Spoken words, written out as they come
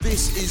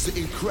This is the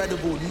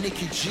incredible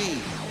Nicky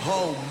G.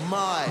 Oh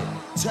my.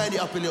 Turn it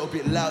up a little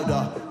bit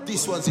louder.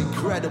 This one's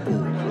incredible.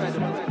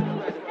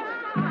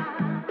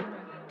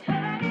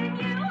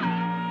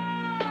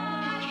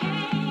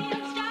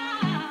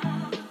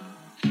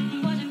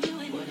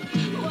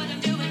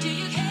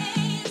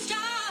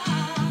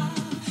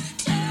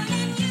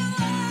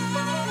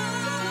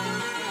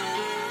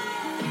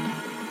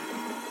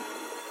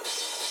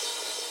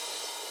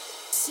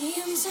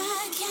 Seems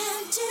I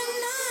can't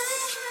deny.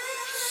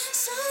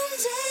 Some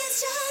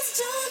days just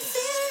don't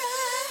feel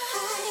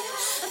right.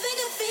 I think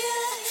I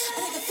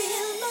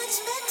feel much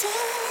better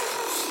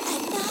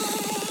at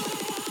night.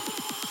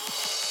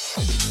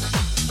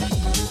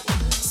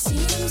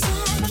 Seems I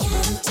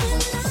can't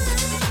deny.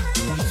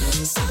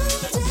 Some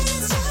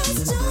days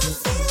just don't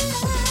feel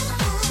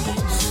right.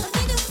 I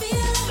think I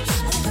feel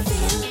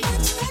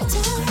much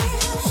better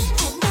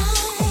at night.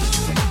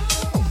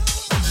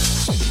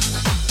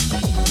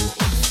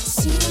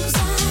 Seems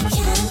I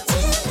can't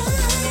deny.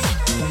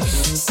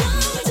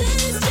 Some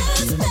days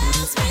just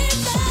pass me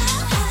by.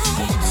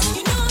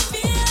 You know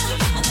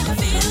I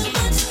feel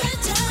much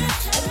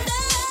better.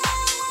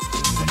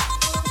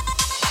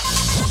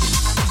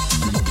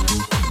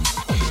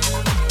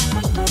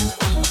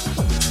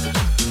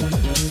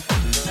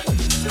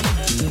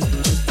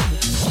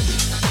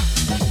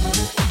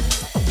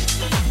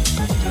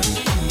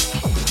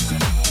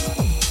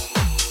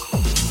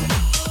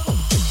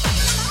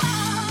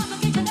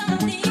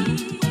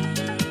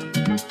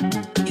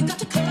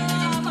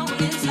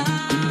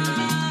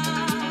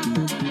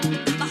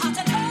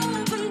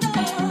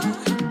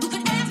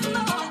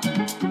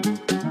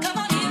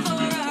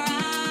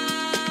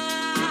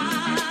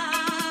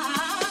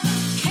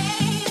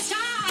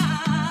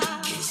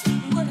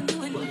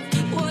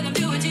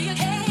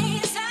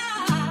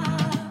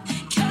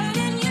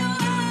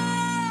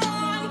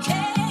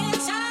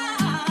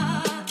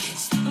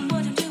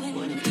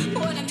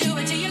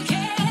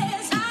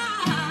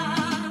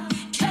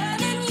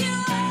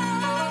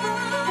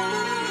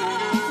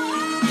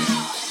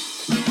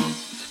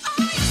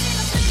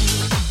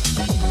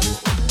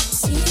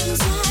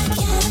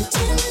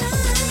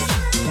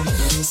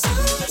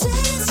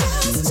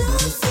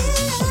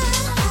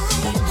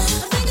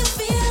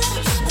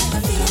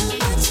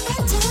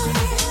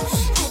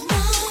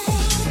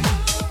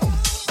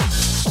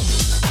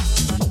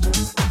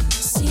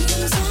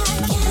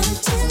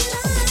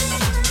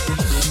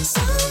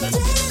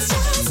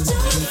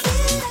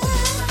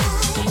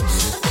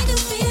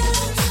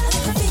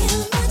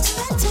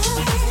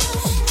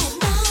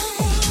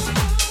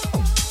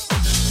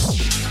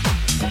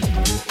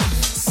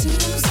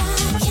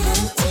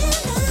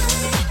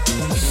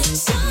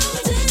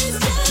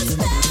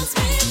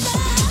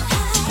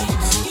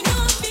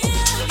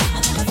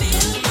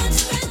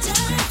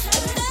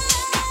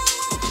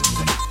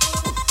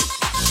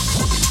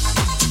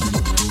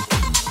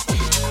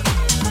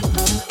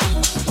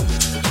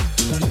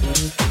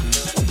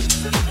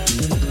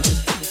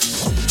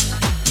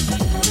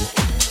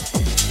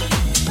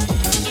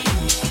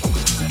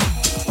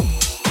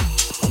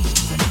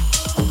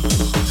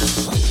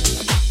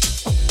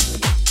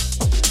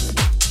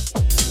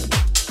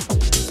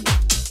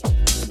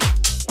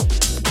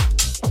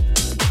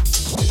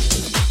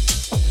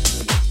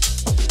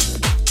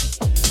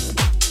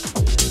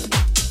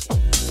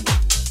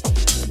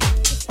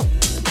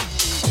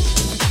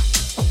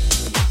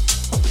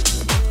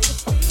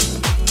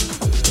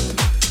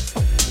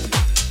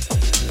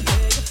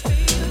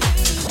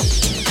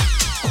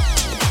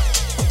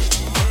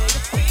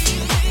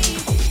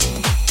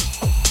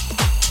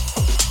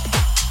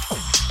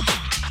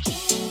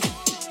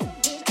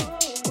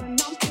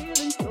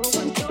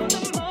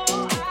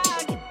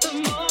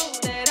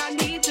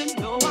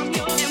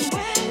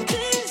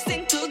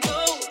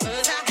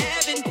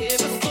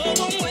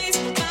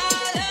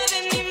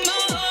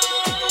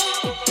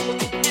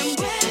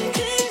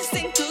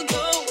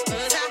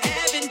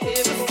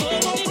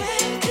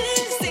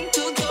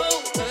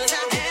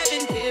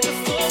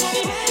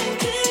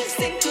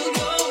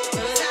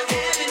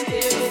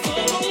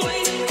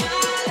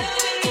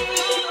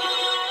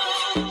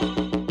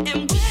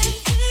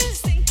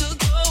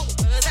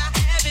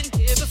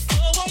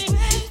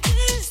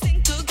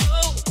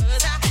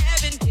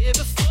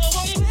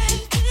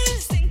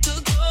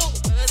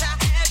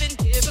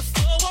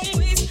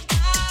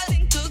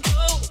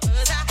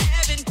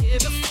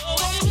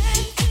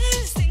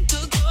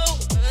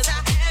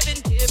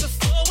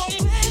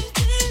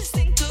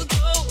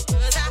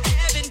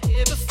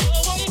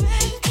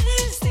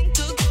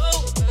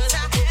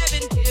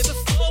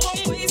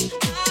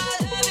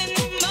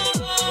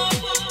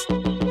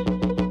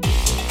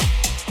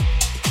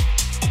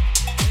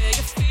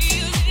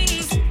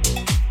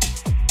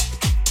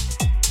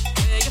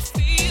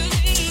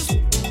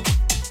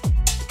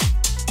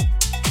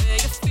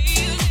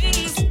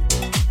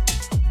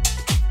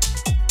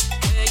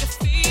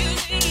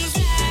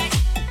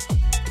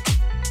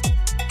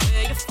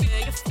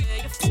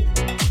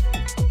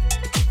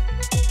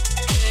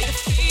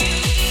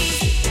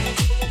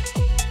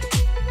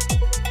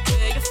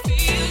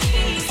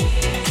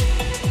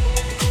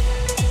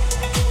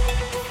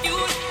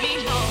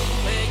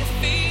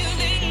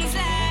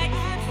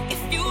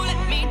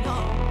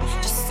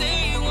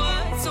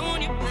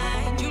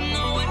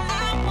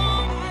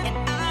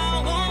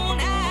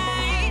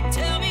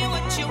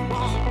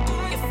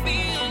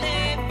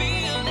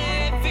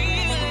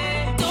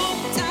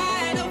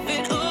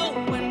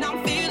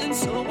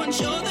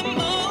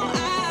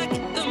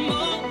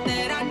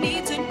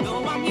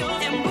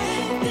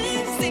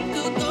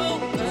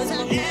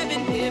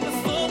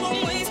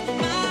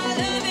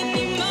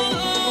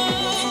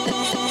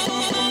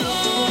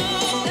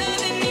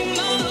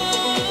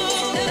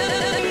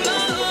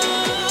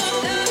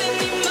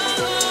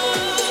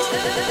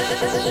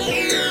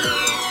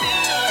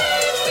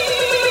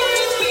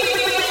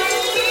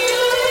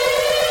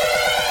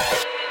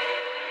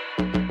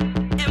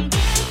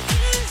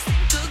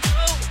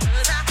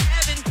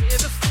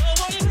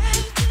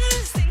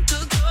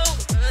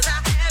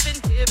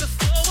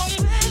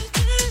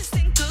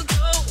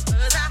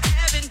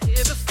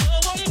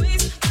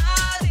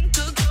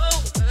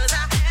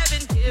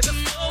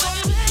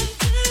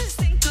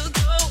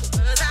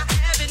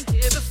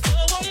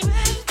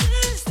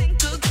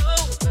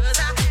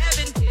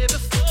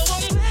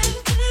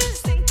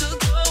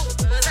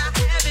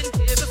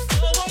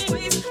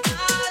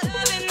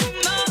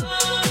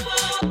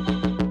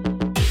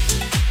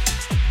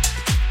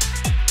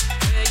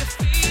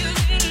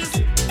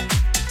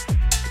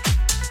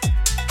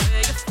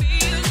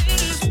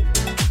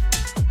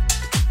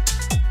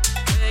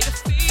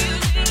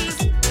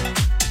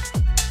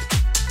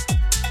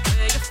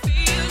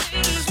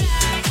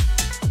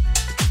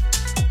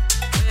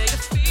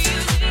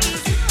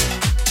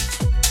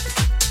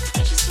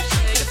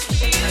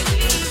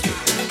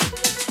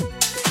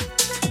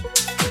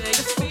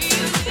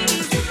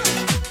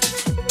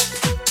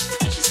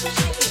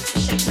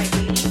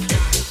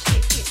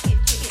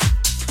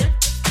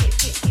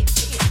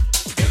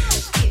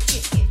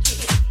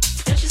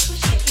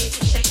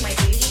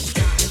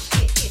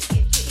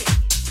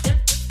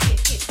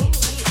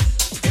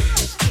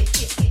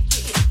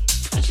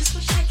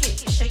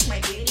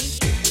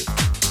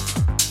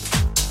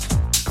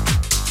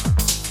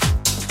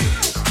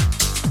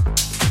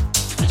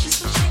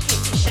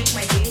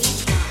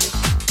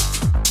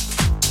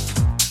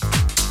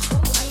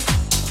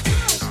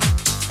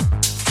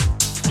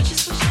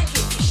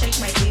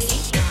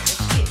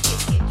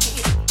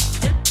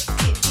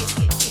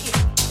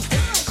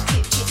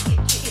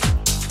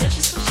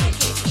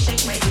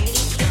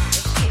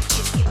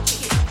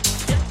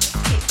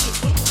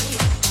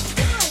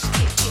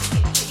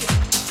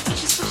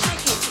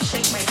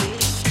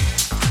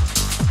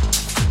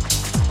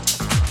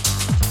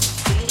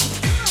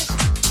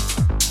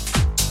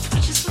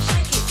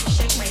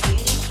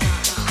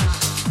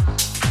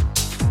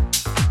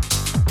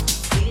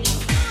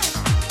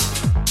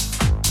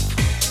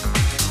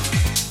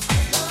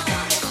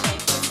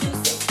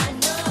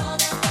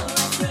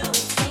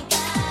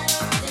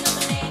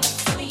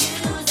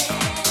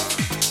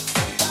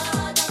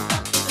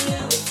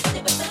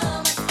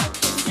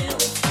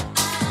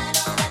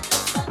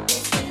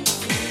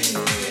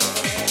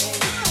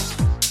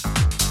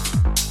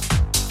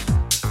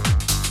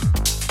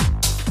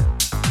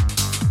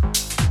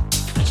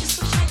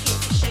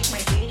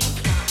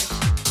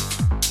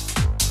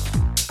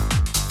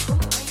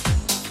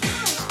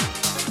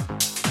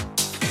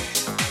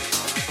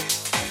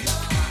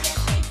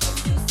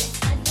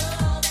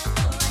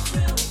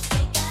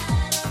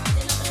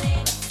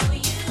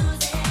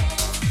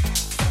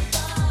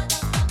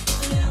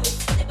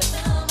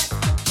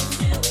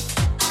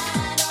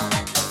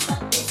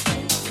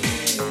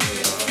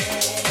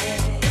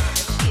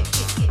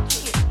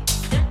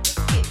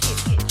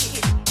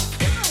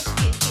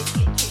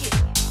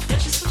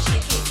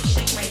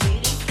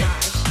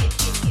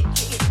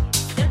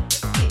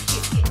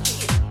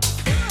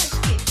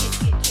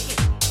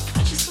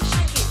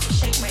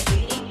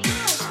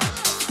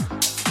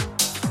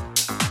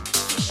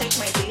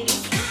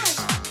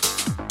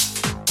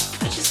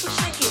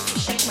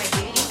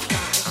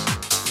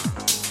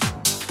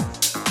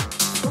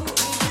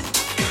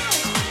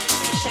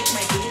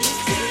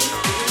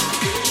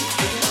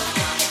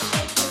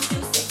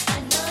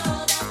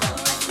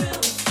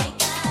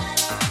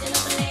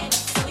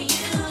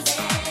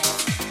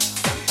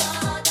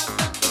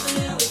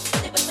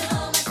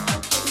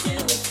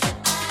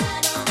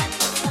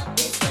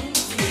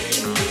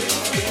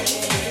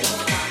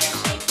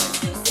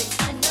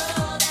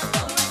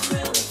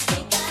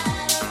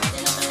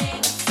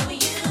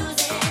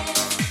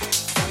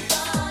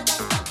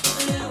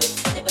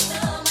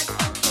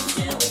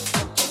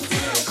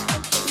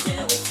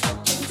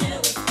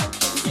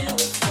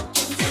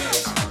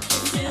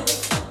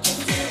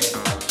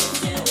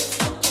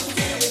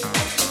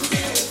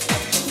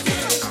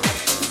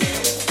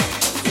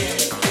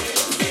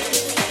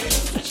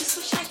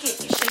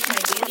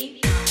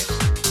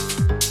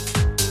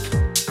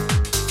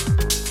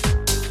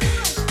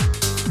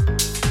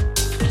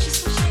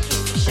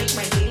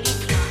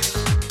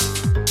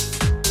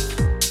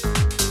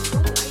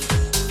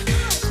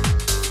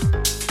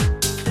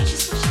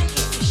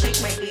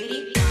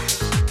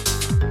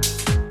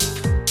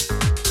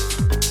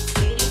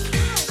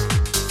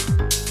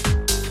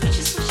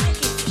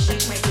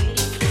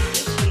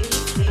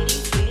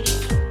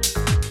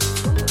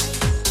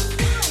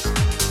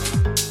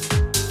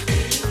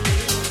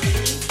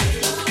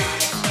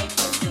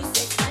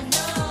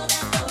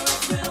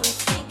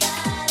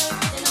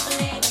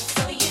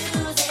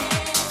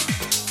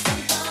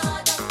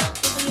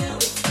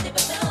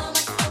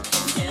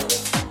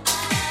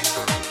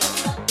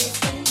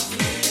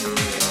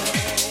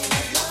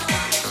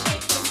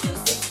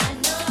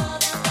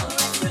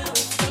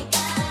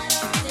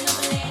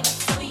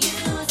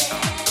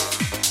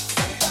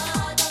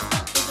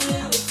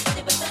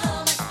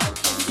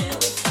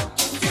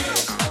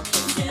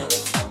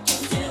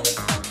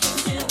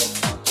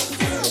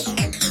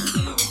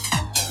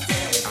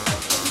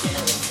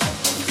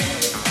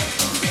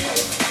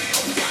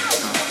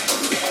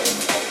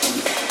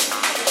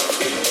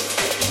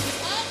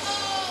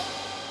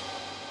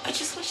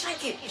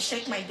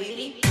 shake my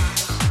booty.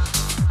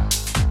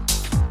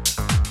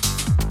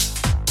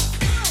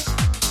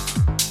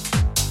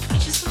 I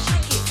just wanna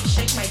shake it,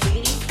 shake my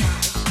booty.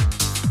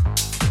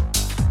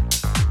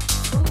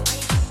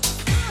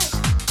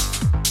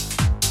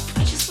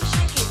 I just wanna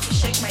shake it,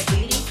 shake my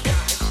booty.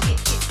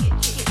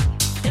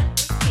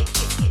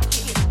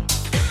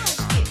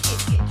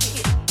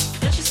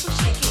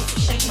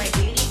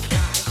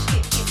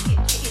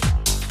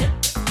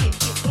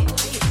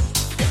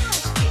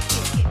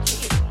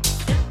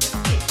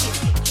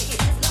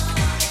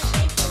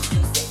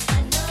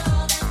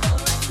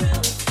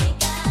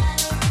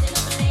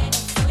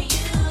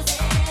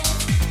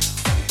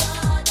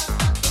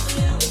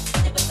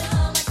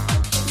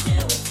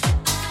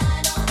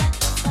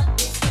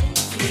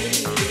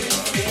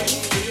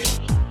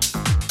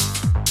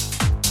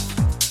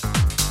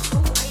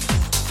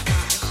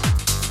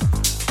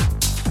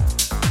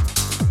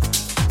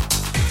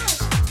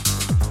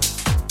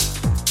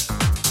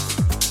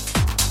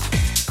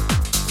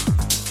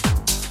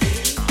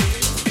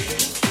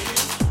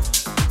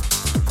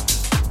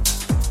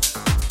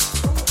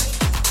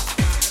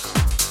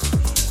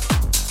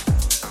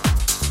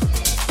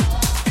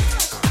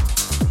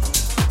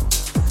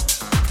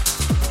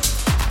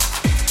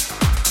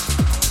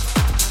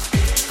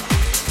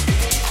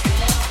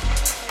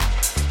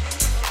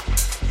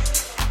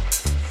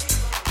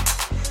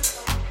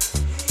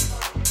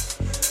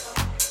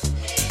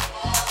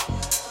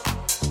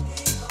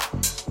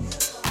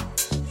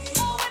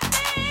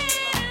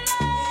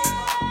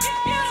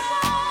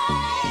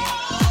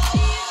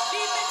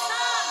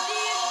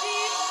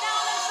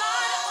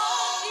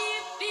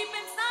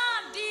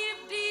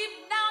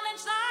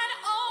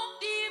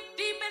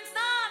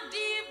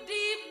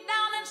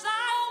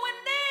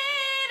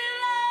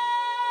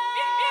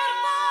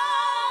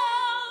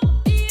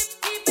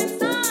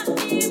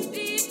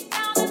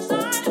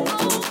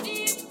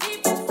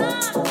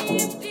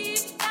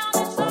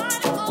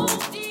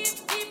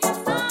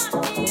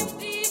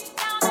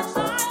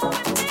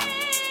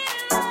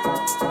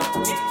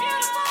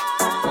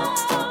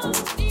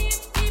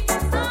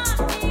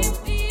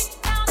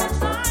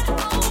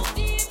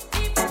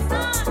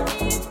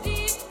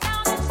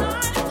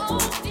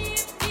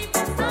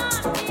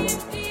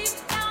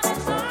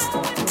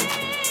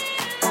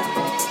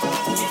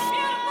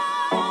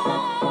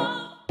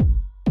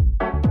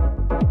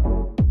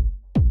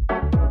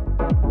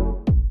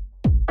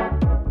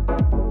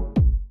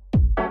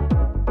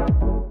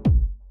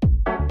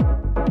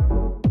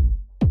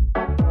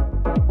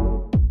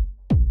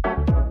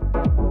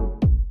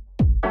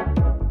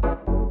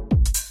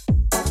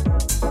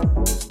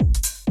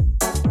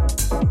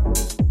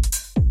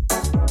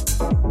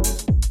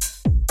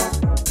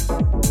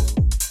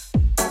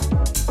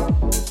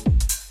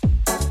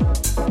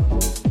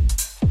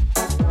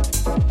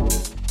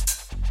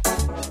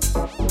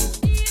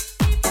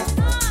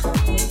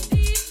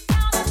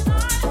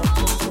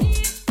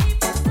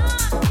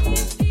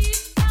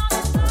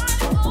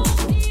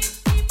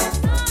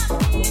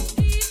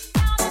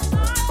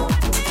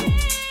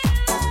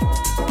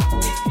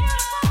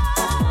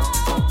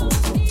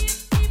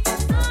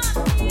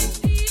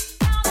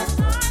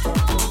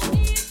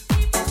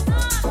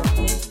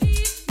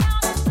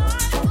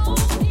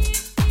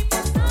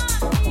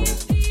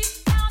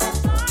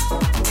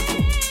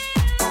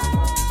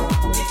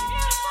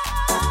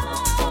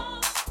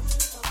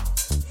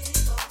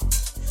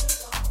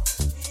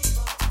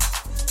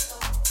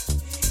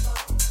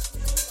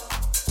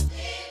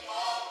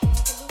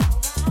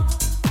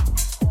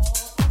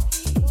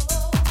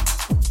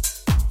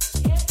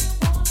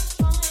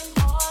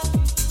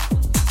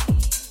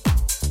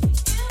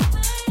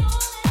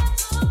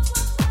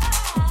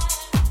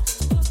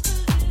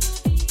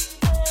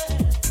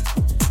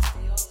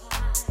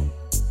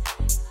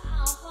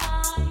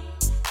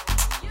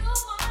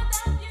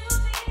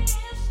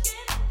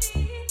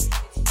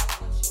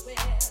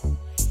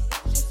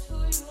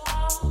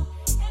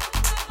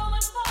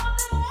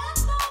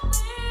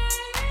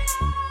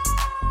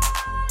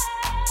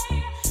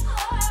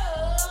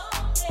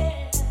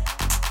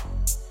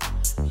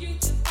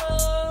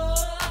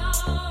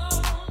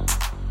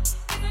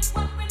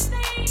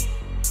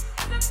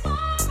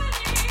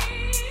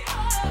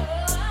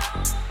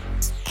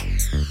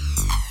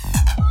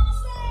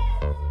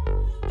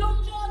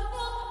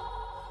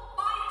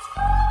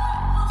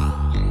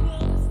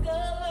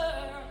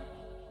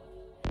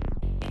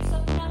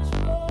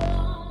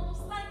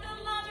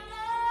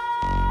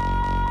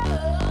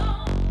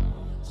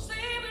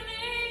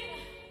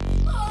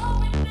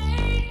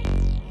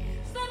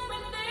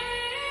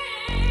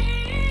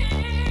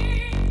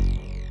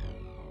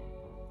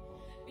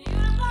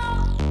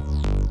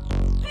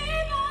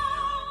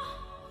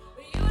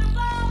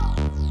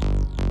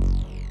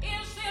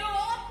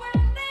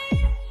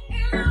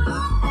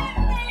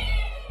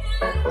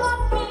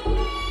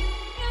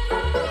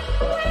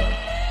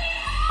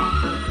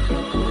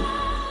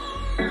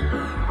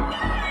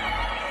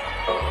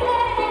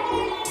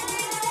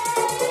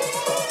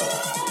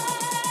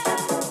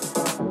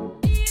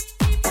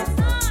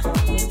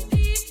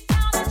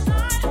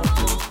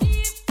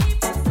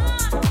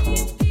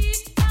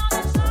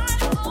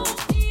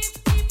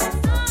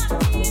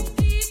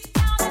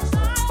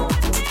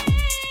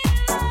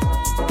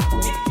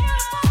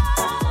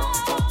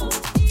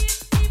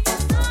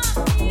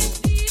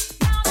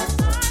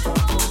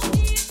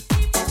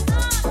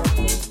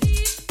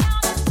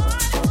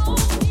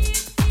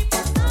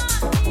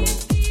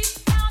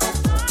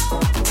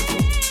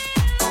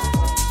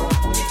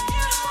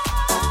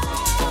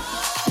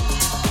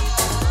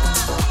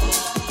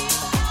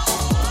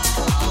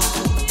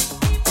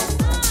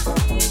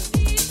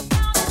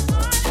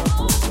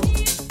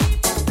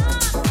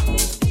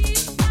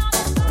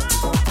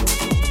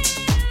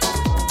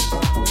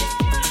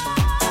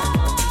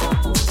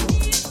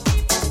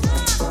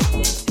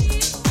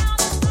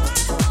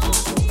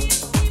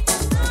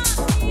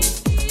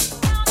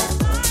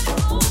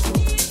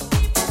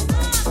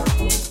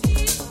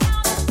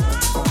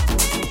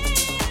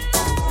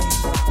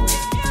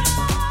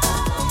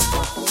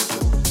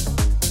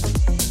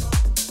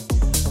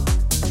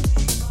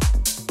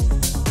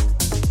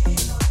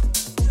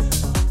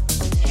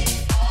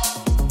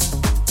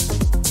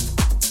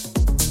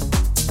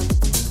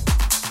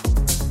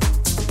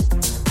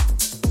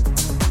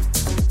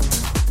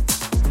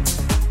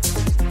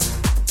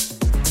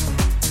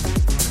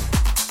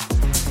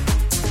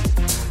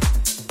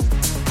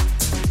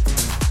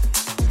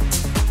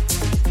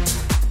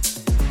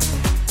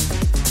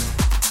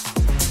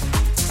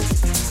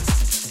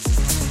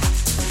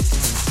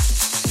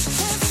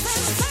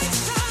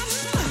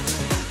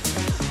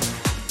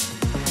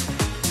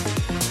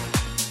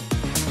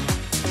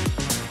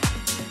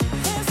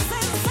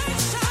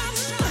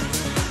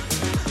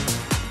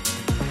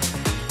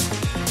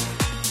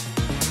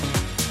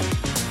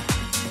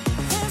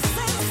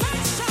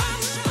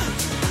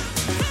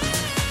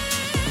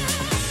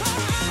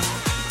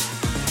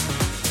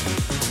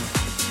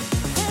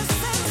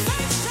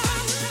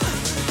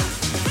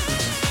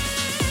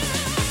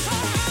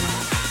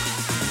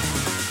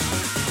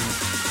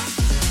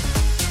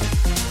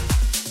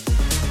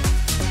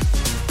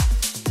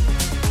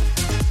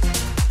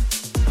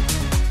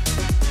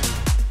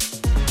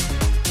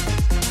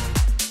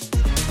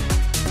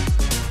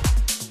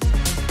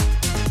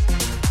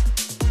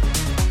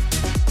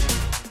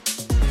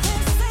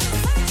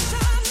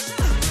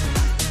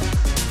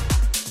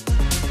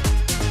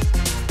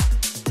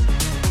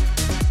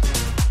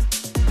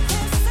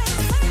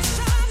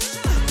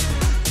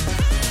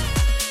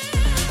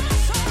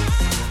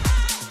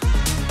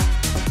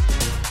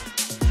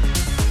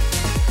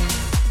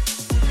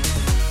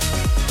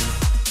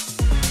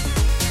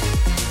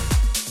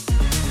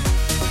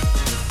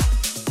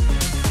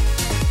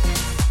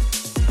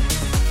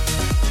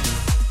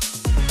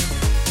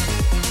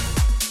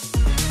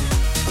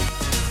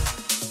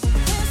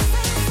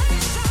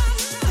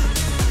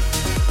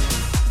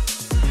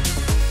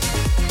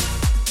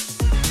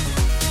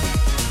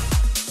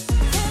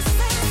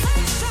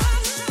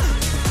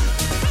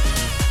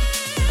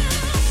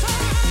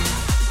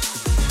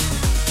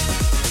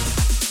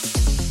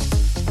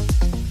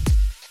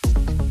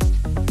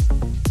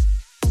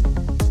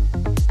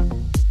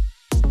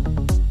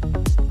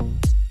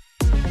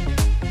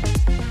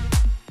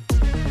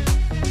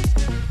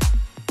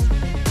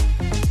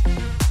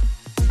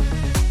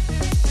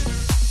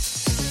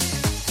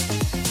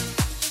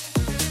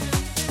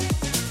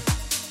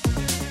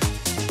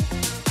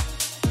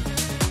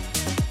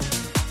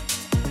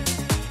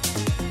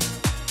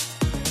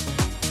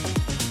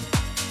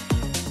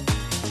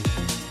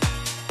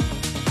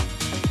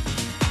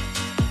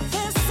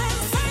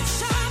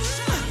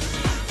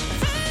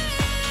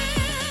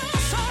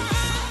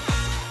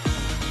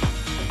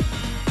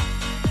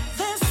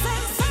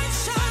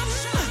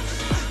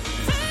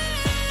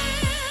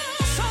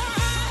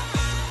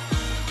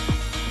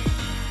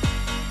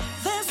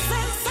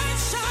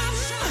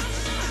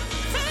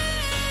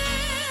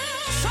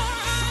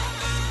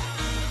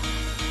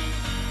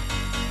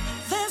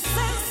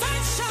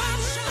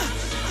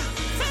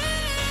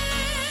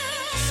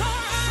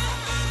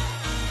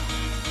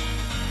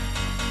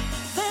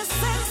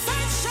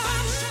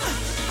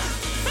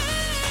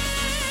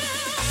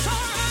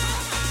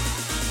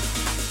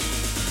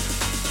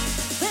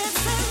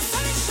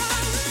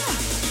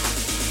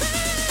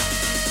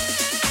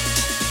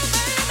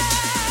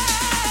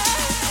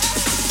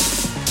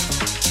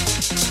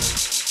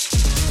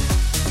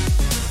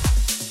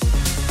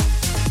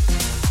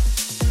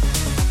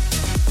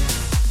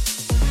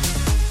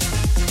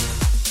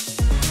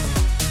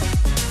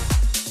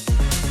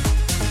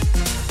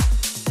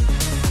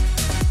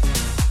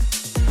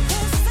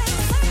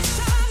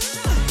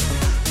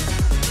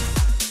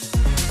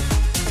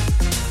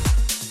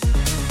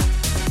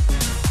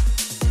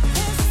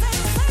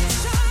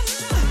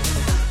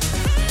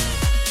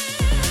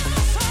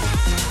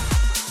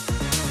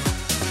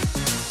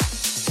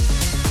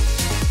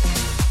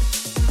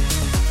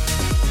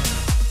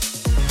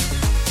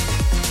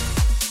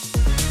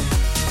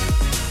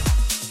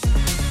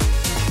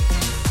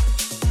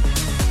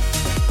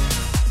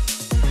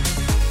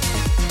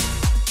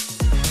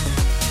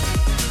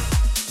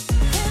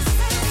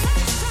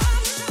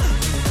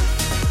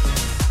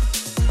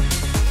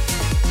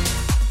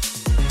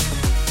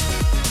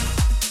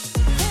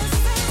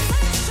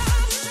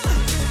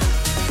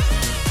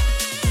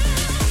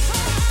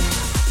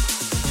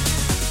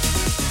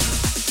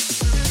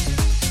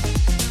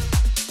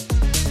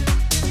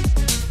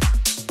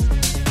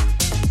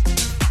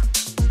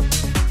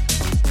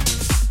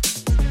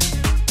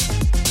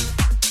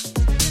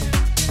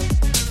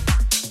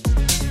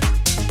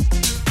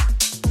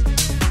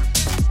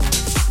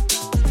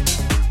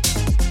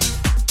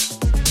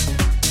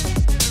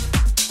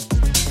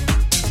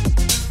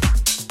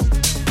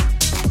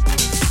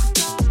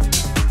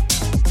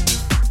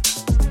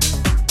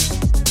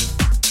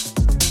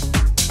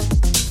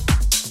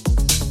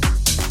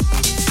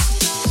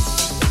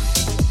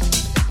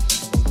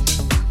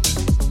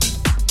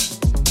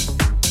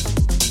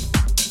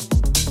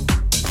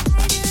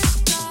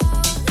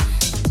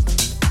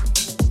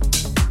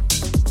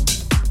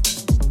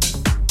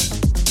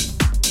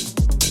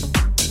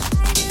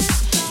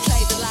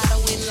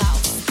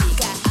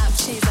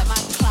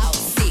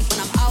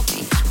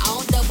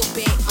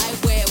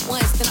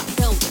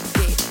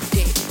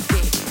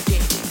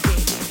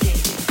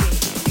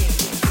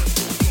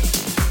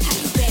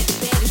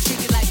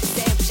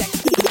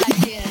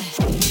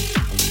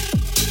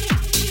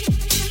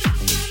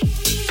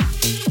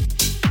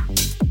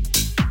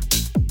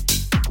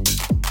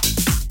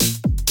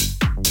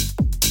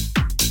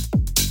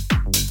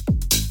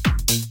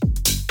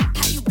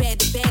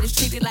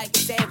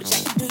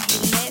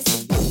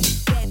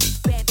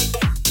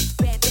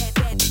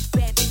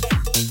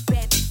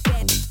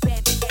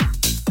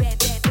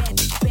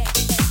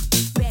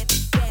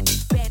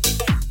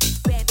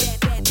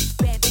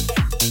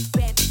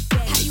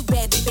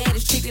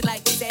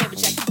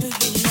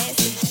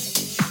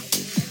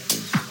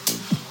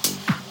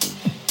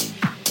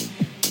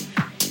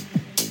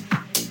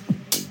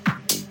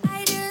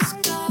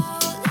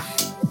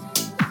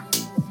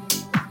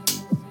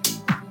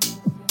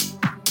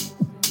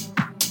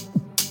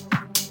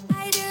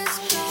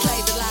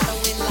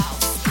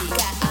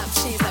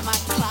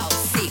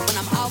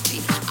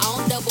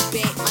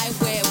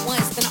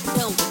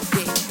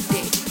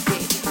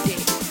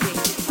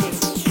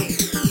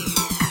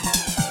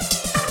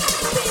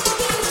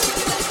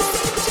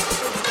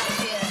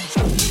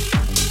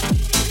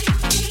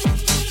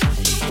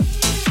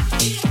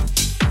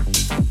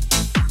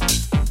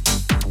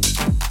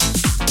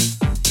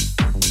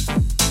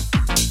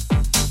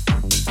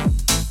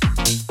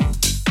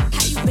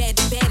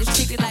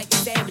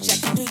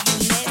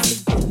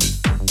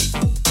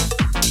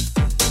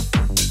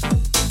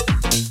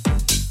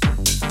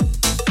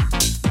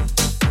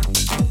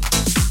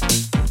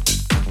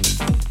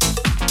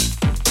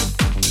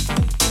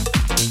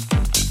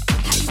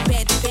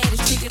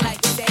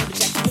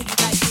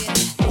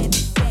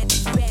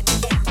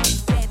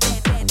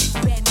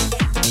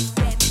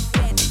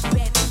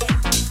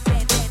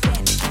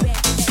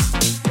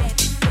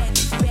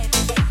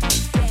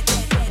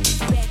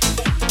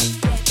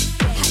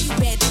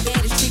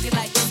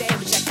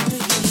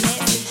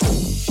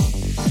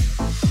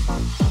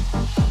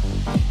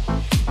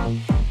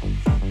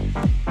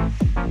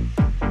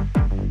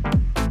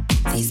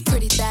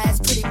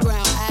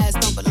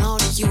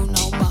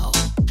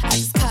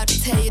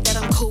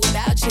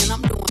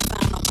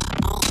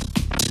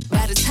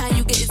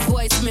 you get this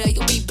voicemail,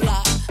 you'll be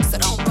blocked. So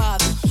don't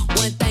bother.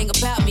 One thing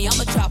about me,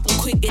 I'ma drop them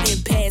quicker than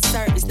bad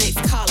service.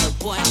 Next caller,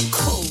 boy, I'm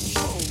cool.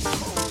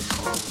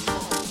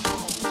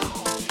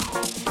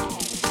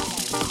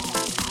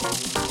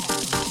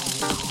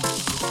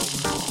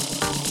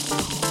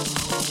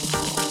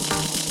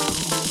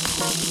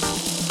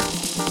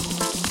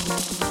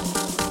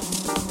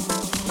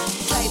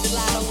 Play the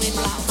lotto and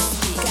lost.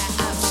 Got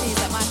options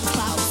at my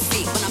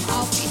closet. When I'm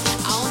off it,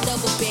 I don't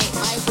double back.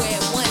 Might wear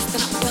it once,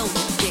 then I'm done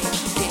with it.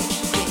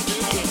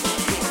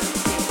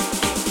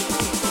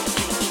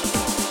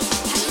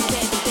 How you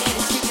bad,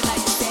 treat me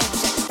like a savage.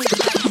 I can treat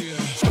you like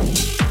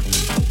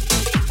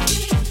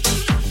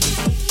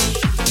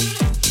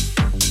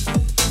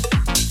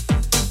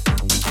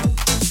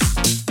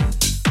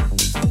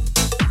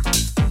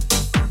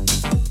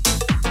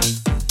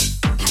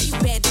How you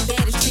bad,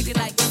 treat me like a savage. I can do you less. How you bad, treat me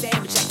like a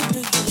savage. I can do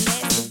you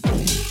like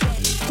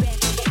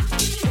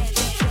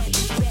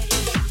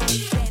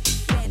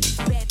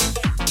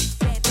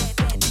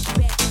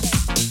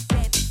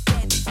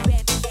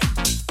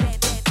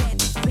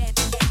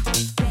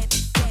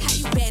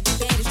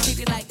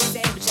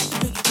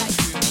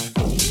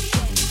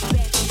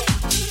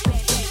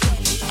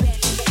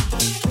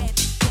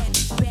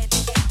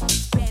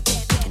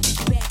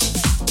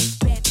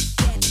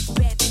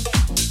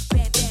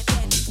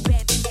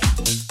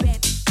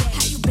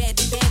How you bad,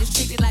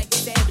 treat me like a savage. I can do you less. How you bad, treat me like a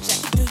savage. I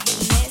can do you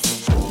less.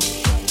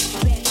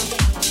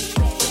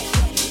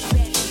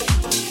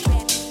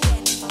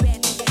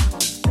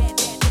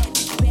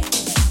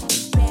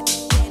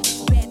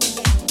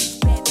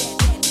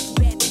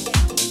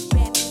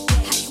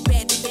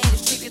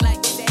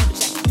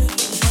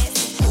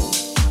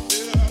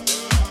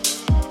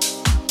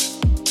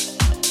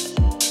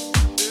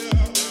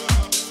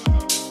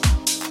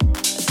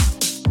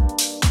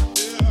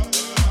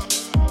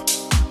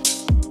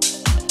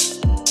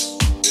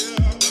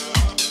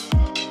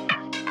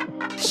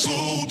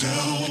 Slow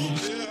down.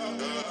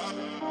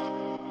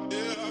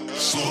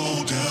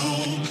 Slow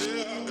down.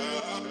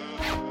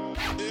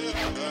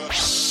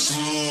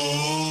 Slow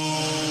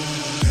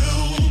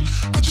down.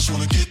 I just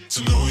wanna get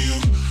to know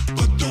you,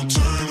 but don't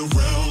turn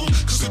around,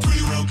 'cause that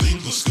pretty round thing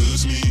looks good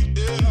to me.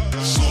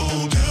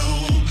 Slow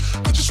down.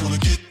 I just wanna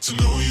get to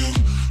know you,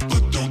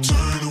 but don't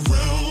turn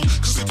around,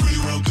 'cause that pretty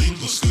round thing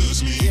looks good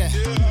to me. Yeah.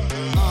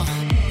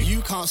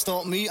 You can't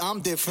stop me,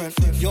 I'm different.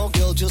 Your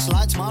girl just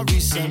liked my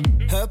recent.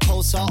 Her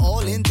posts are all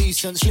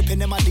indecent.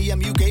 Slipping in my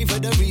DM, you gave her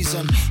the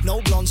reason.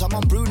 No blondes, I'm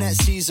on brunette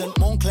season.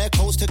 Montclair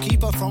coast to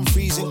keep her from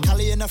freezing.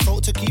 Cali in her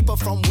throat to keep her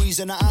from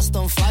wheezing. I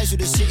Aston flies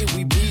with the city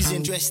we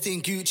breezing. Dressed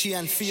in Gucci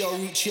and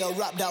Fiorucci.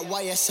 Wrap that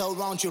YSL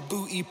round your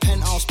booty.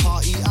 Penthouse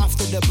party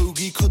after the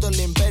boogie. Cuddle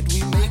in bed,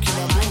 we making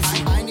a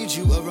movie. I need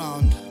you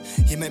around.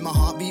 You make my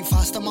heart beat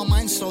faster, my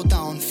mind slow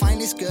down.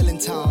 Finest girl in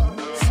town.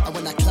 And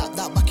when I clap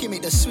that back, you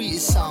make the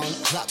sweetest sound.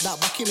 Clap that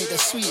back, you make the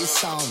sweetest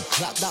sound.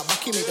 Clap that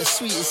back, you make the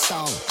sweetest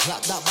sound.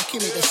 Clap that back, you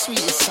make the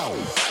sweetest sound.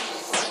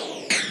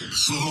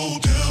 Slow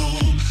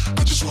down.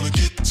 I just wanna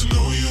get to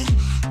know you,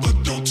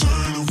 but don't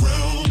turn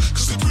around,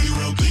 'cause that pretty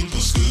round thing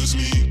looks good to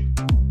me.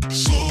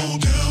 Slow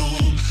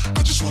down.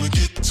 I just wanna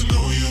get to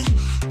know you,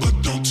 but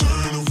don't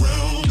turn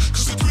around,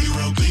 'cause that pretty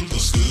round thing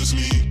looks good to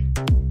me.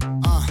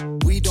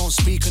 We don't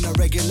speak on a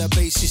regular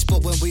basis,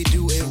 but when we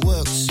do, it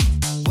works.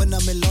 When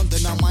I'm in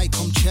London, I might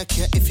come check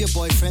you if your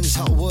boyfriend's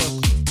at work.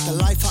 The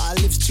life that I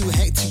live's too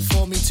hectic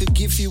for me to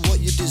give you what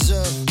you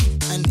deserve.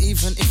 And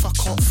even if I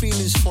caught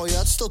feelings for you,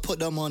 I'd still put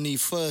the money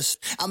first.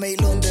 I make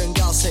London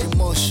gals say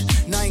mush.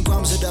 9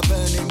 grams of the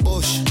burning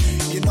bush.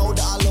 You know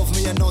that I love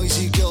me a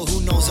noisy girl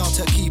who knows how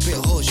to keep it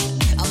hush.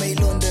 I make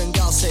London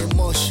gals say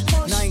mush.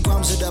 9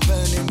 grams of the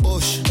burning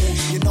bush.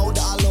 You know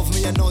that I love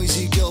me a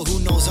noisy girl who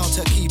knows how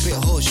to keep it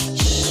hush.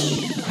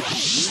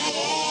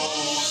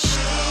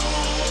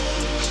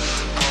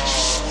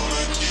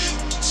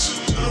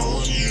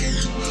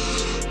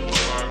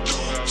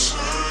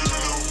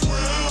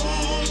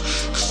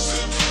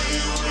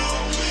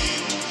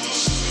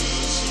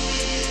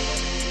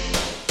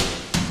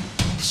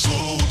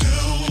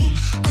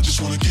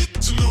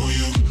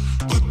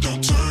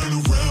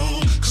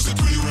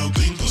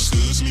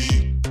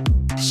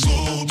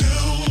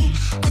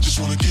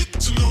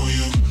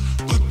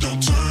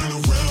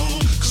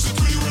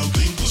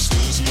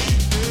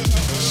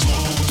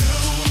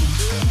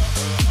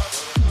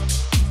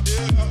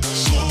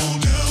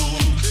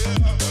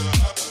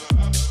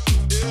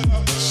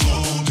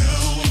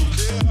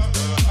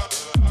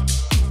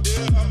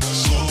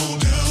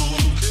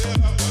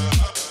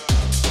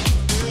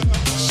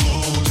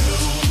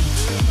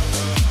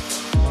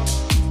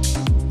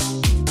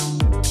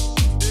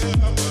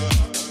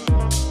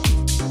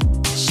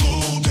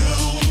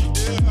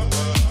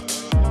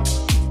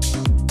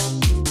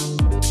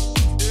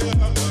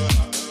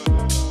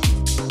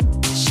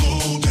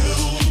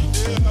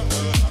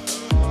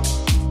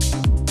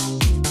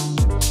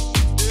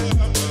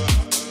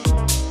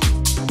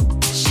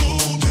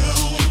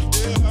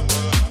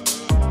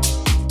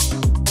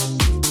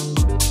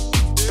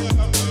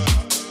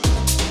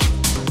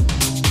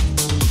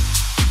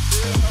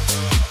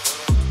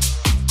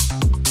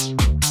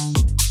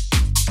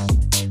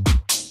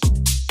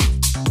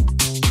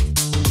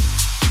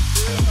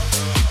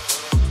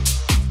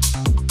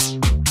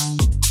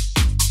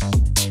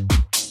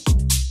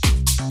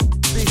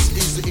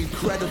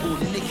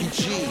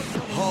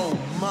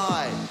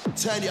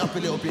 turn it up a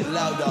little bit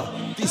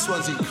louder. This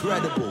one's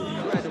incredible.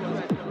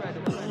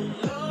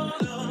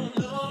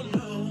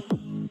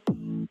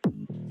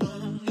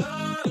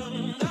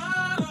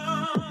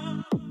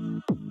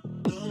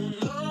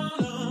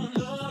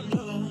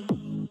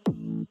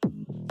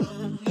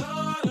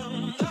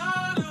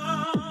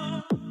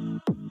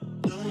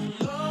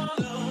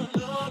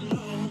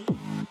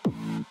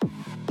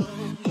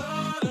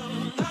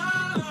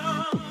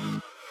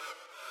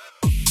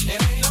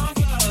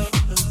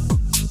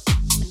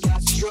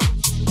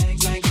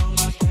 Things ain't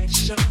gonna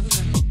action.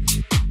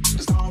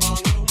 It's all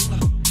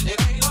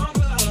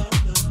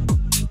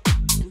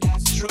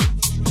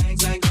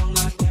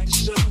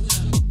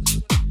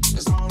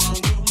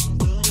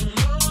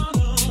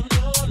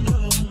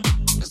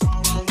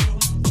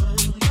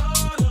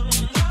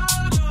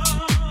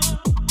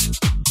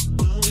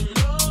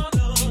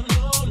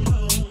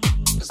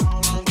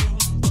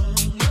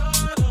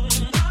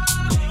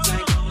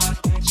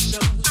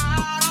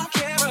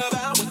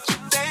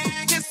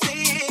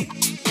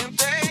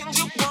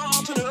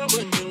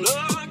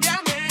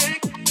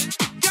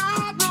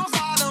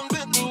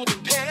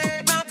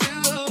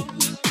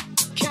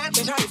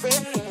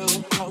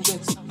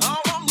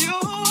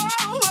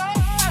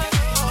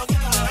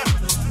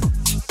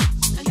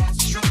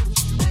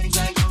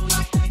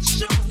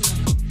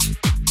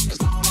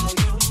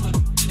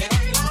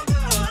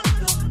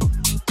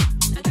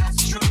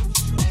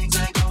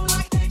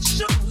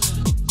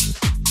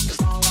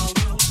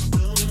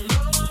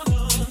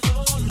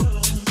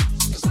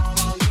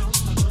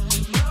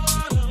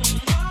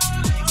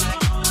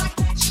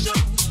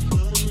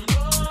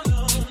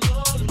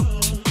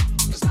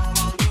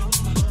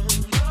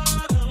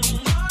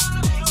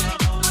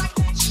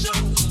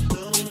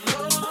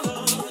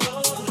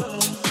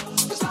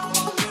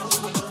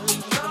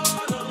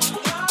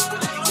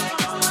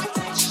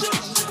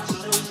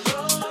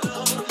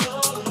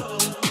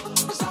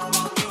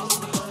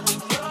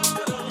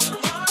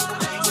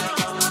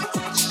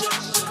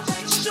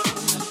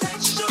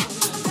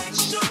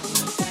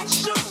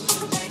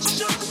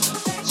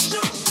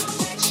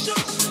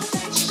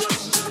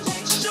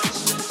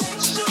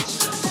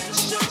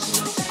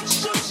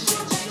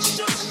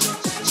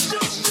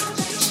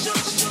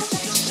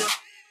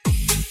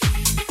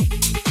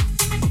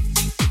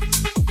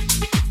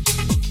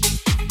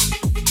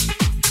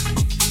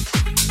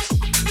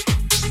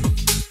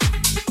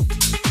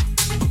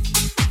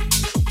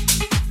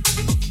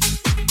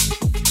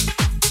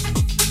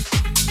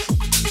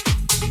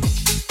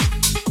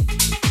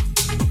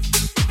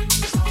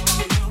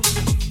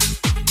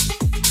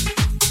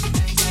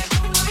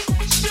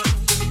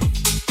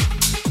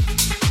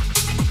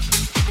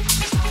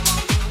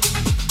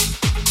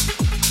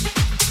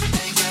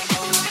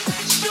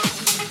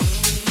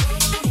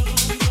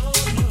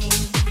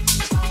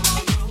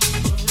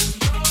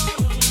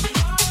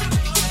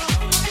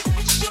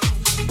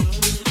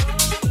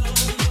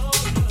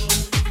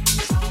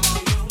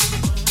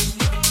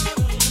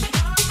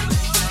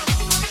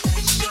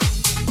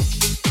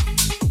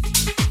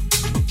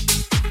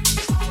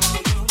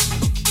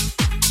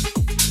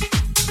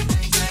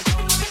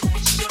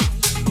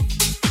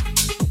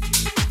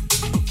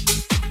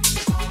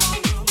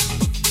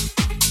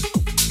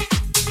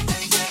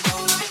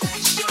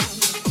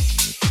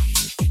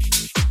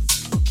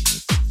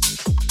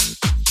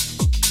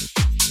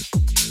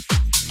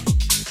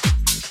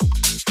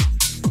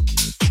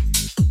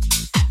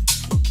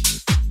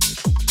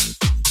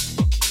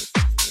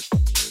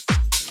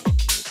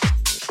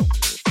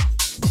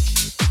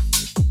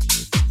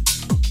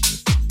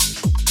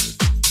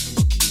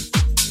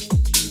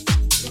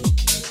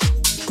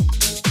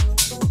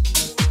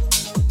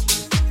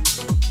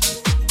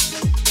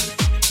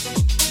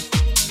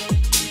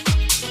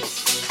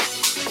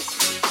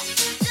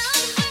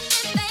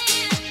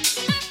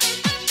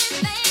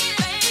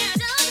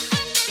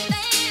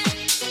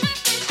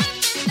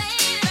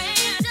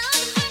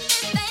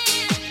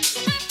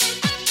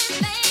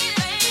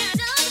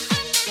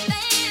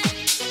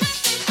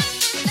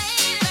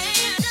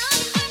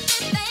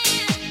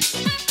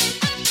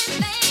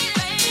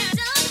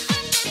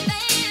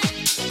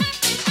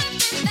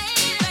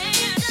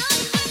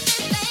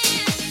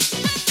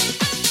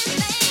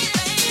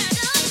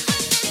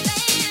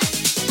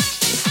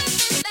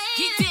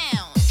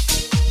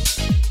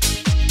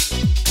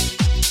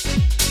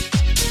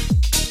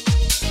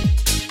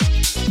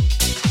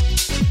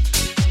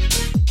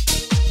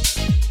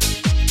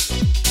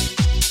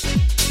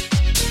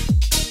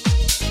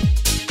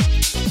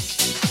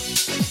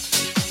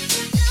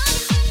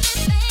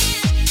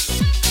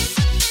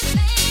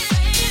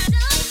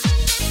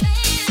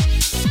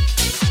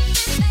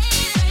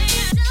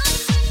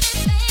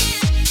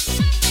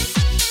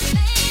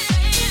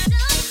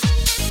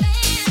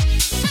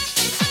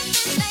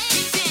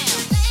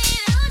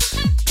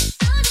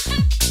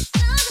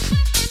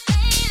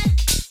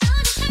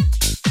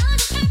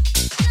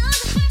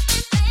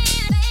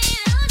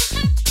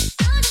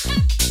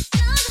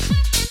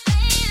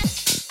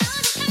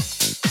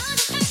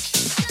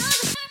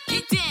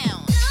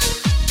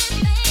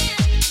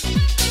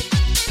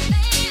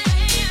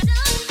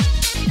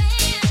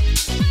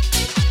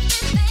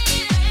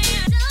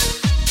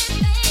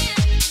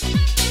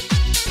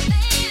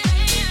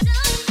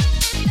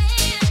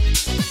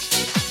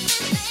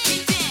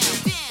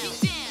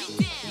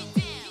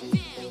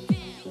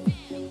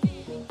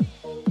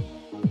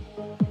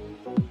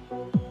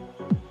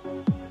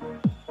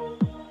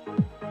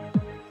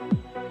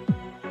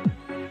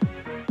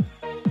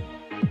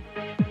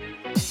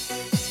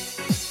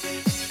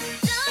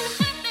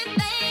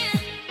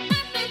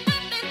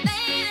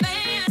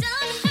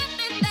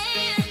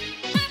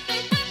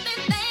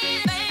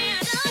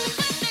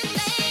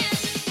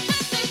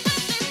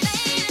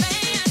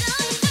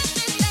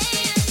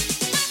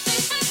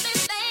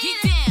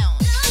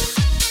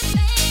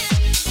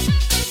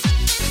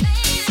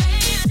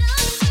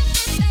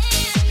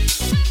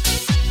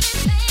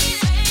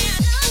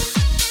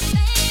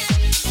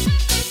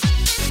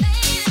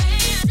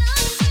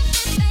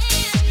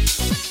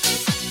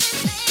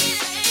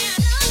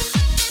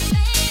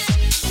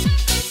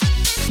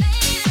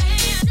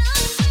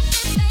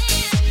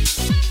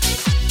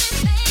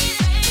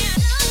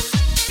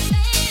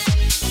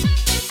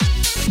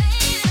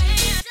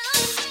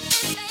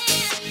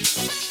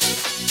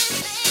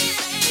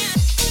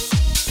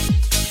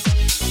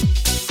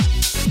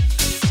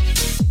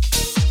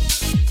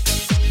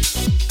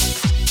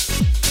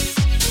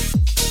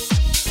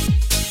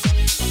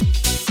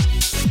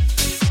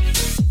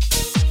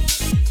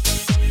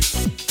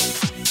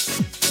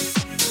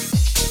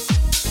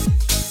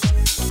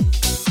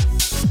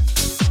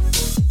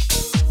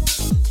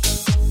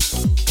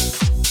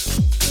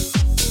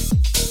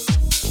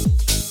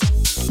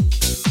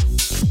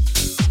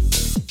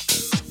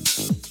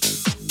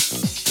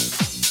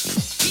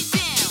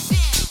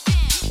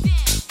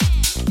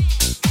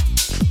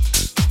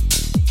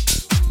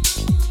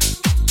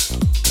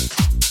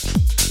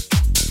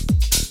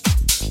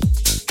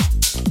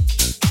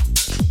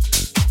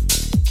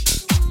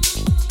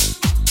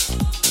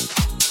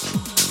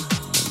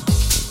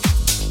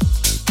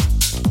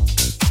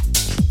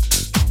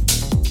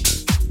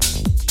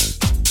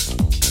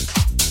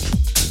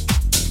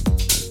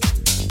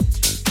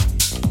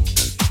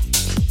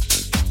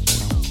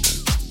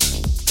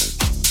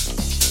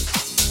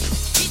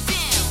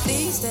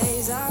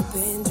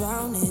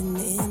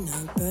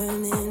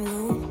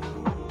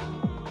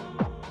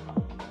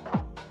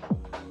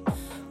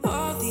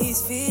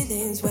these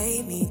feelings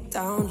weigh me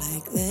down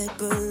like lead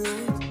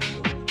balloons.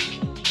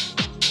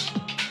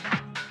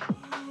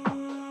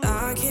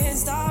 I can't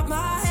stop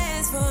my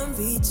hands from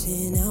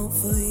reaching out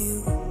for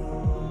you.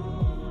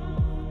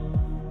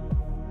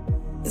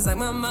 It's like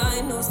my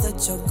mind knows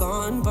that you're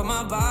gone, but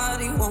my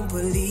body won't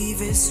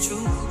believe it's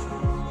true.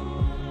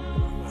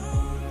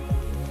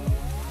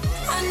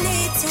 I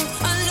need to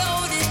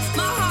unload it,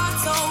 my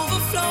heart's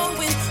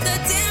overflowing. The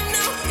dam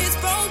now is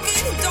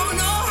broken, don't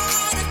know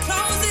how to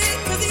close it.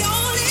 Cause the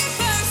only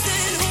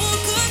person who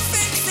could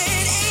fix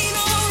it ain't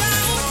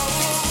around.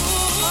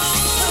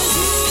 Cause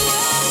you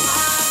are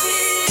my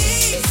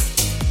release,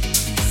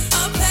 a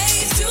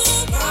place to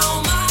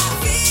ground my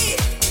feet.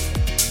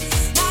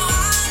 Now I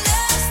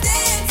love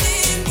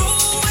standing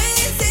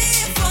ruins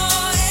here for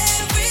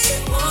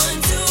everyone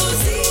to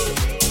see.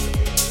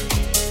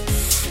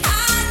 I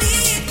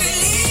need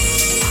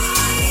release, I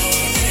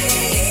need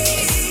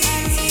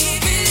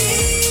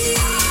release,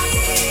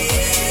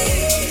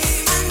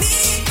 I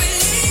need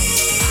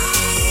release.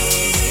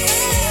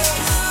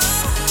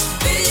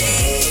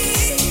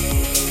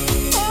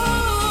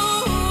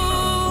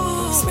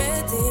 Oh,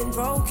 spreading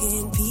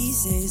broken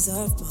pieces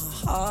of my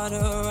heart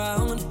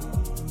around,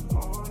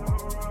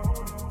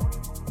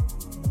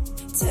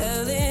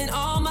 telling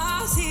all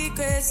my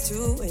secrets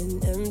to an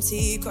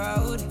empty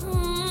crowd.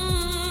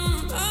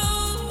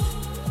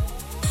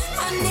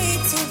 I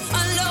need to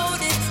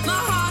unload it,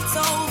 my heart's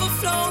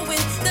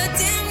overflowing. The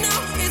dam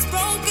now is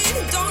broken,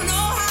 don't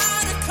know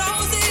how to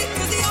close it.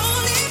 Cause the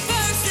only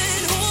person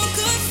who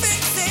could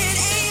fix it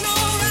ain't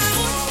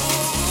around.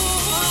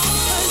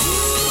 Cause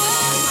you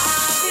are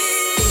my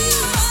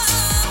release,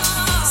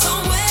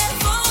 somewhere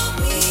for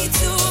me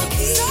to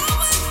keep.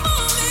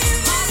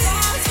 My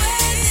thoughts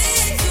went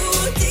in too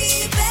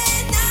deep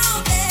and now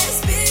they're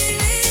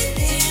spilling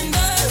in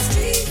the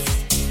street.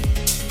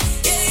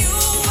 Yeah, you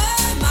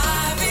were my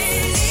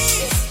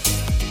release,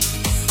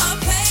 a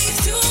place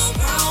to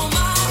ground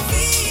my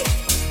feet.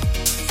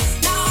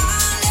 Now I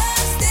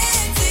love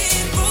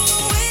standing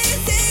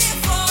ruins here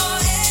for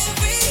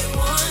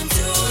everyone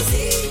to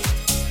see.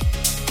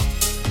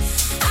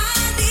 I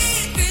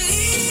need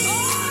release,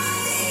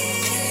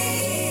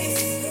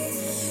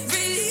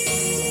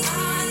 release. I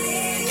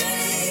need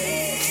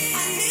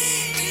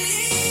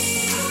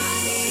release,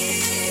 I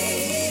need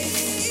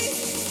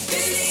release,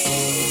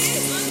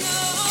 release. I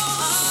know I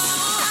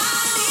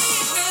need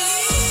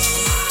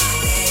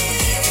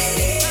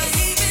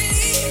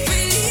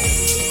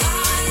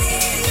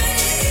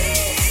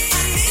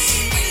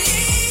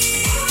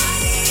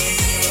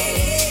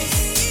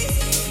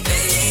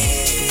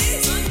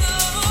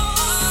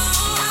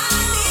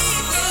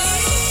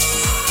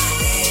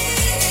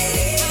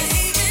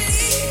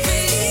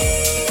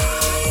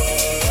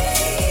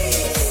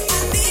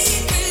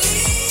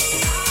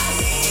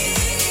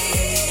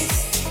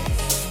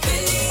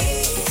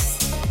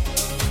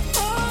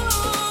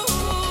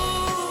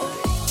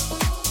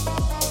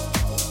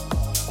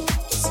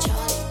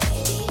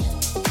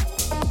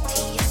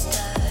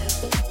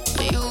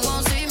You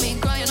won't see me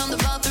crying on the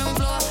bathroom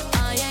floor.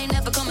 I ain't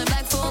never coming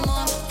back for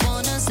more.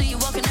 Wanna see you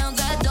walking out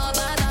that door.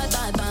 Bye, bye,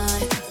 bye,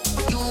 bye.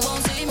 You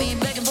won't see me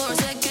begging for a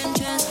second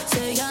chance.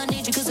 Say I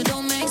need you cause it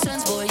don't make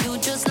sense. Boy, you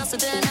just lost a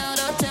 10 out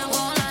of 10.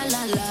 Won't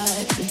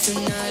lie.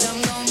 Tonight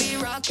I'm gonna be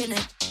rocking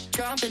it,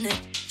 dropping it.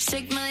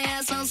 Shake my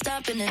ass, no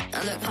stopping it.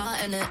 I look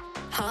hot in it,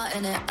 hot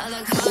in it. I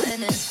look hot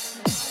in it.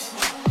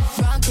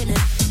 Rocking it,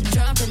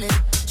 dropping it.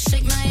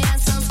 Shake my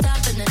ass, no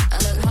stopping it. I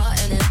look hot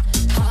in it,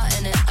 hot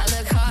in it. I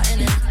look hot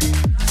in it.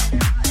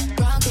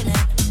 Rocking it,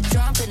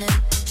 dropping it.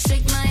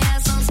 Shake my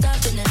ass, no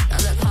stopping it. I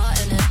look hot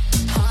in it,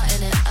 hot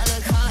in it. I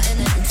look hot in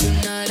it.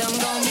 Tonight I'm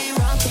gonna be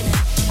rocking it,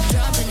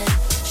 dropping it.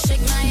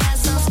 Shake my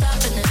ass, no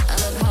stopping it. I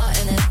look hot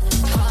in it,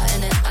 hot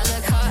in it. I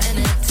look hot in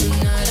it.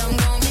 Tonight I'm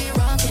gonna be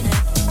rocking it,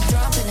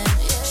 dropping it.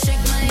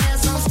 Shake my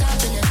ass, no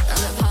stopping it. I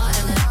look hot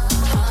in it,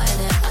 hot in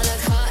it. I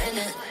look hot in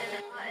it.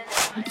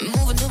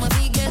 Moving till my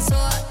feet get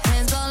sore.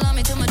 Hands all on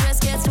me till my dress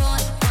gets torn.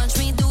 Watch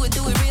me do it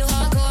real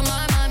hardcore. My.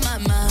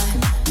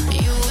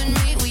 You and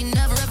me, we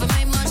never ever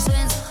made much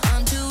sense.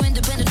 I'm too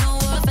independent, no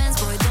offense.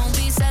 Boy, don't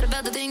be sad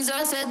about the things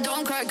I said.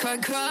 Don't cry.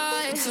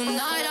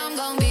 Tonight I'm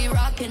gonna be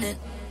rocking it,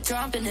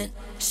 dropping it.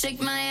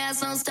 Shake my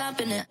ass, no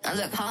stopping it. I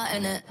look hot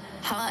in it,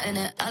 hot in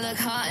it. I look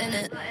hot in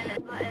it.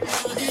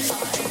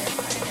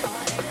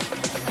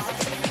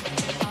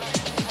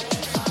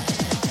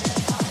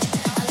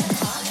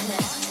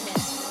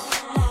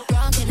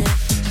 Rocking it,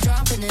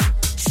 dropping it.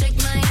 Shake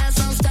my ass,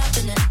 no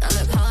stopping it. I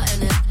look hot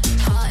in it,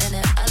 hot in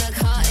it. I look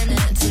hot in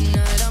it.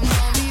 Tonight I'm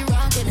gonna be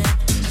rocking it,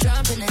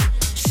 dropping it.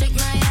 Shake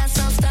my ass,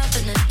 no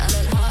stopping it. I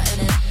look hot in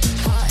it,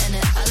 hot in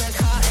it. I look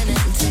hot in it.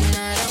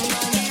 Tonight I'm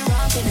gonna be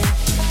rocking it,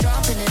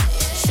 dropping it.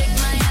 Shake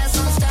my ass,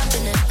 no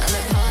stopping it. I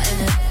look hot in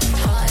it,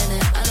 hot in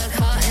it. I look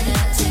hot in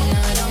it.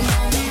 Tonight I'm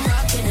gonna be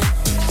rocking it,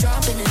 dropping it.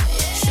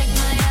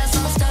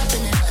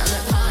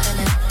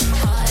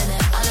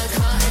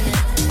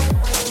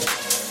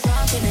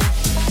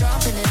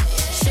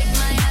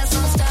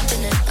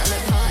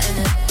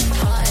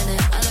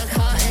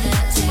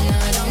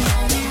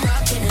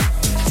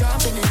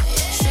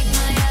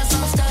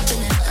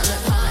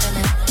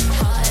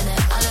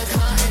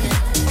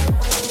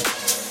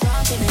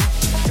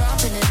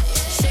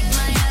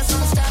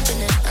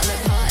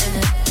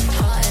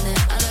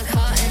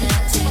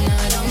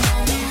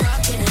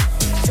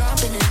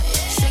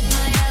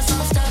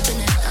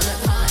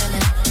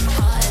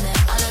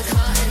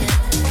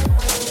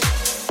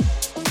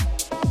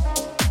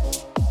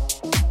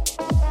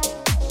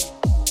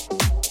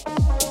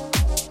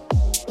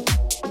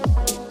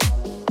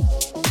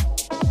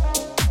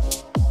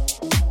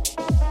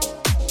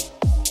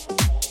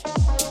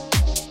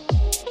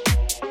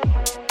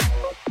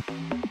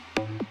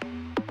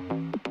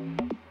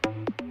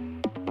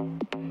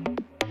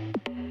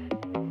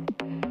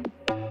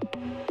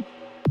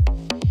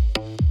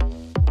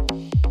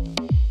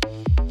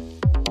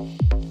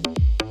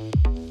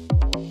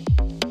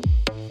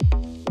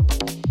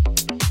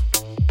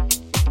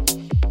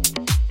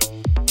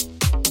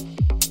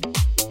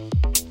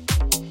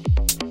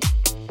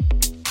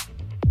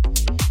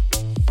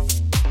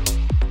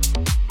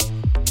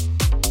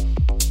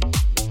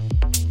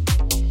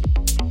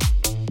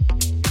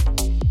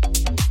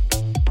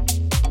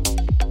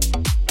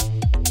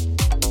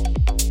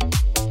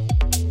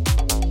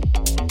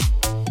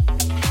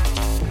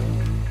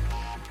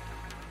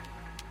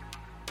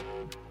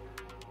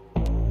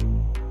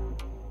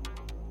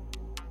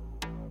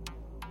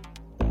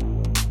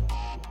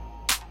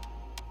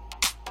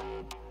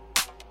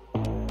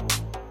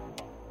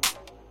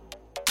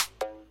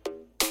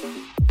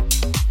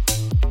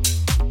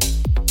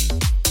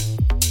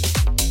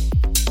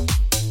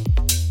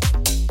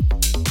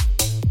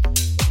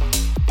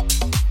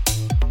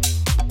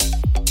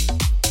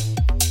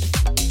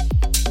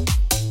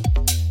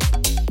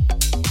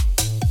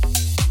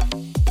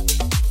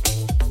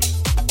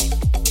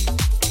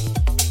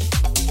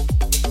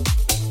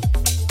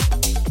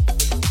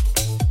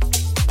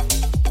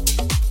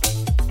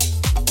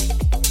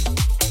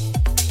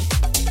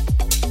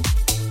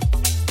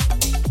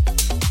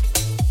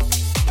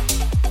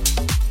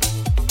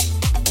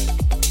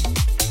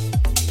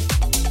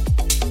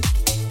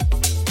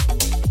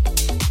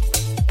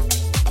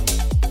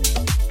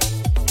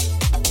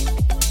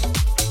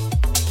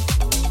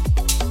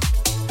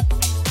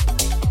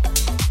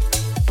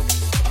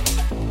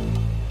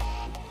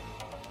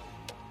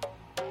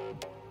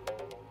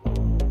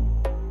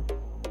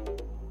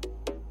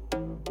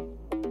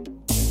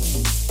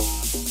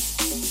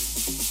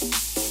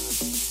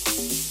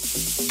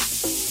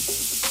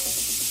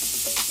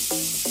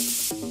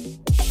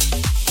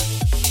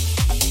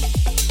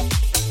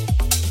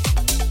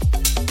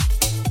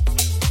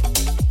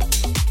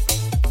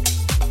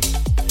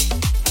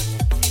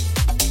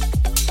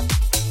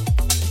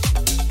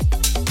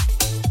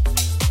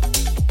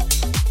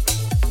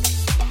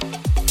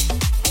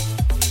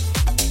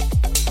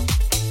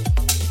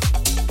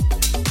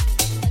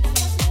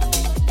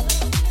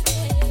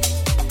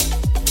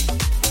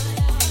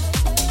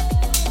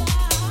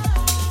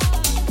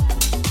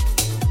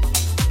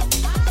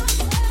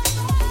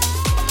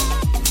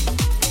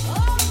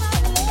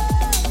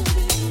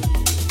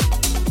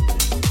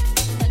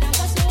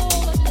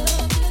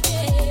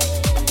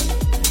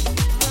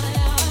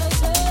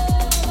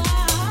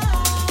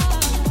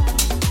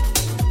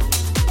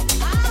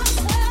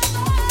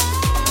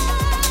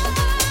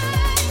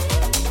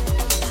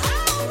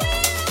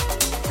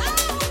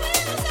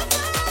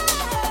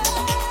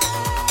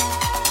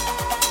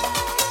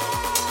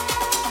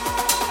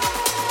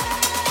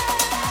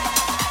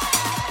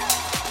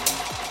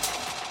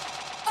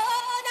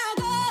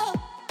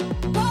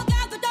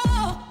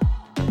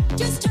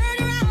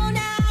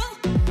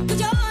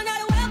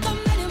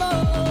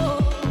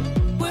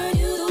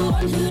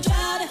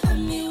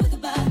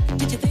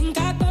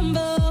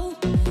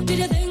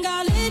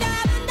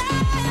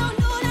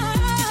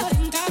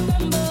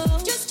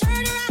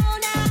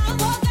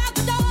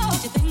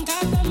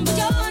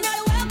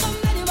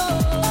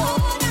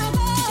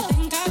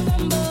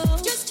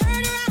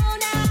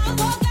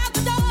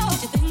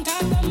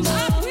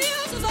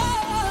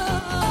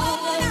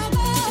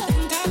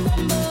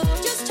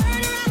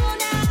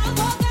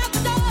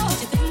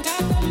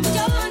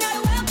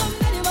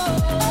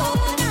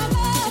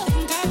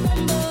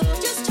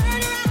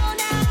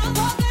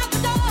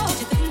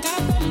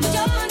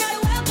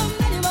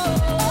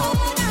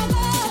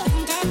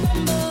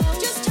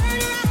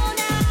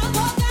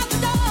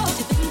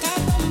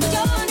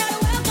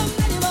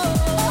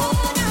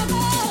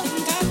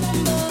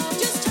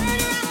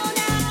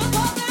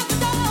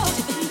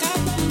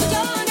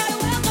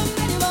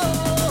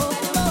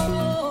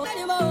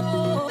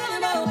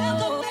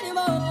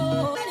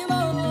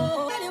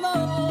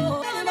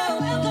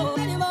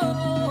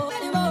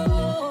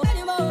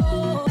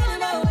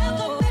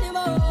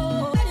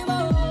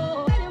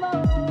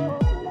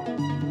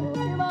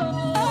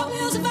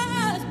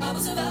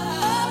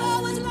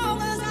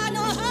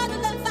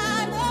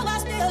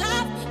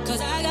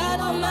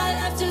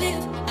 to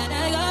live, and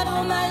I got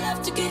all my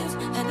life to give,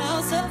 and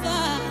I'll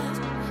survive.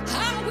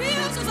 I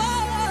will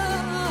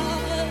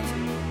survive.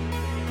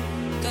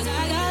 'Cause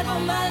I got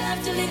all my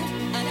life to live,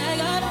 and I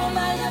got all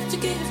my life to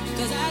give.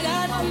 'Cause I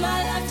got all my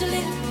life to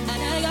live,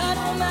 and I got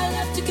all my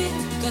life to give.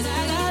 'Cause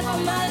I got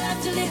all my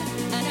life to live,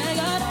 and I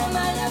got all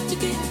my life to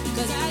give.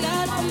 'Cause I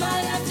got all my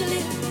life to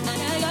live, and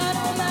I got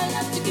all my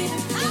life to give.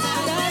 'Cause I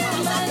got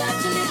all my life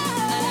to live,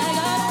 and I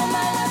got all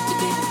my life to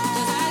give.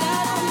 'Cause I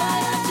got all my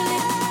life to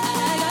live, and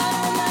I got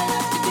all my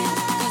life to give.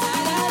 'Cause I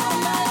got all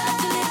my life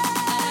to live,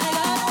 and I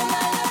got all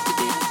my life to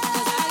give.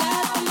 'Cause I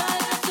got all my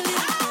life to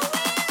live.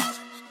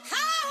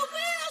 I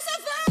will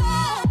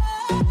survive.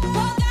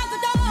 Walk out the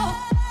door.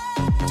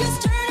 Just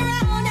turn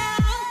around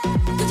now,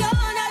 'cause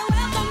you're not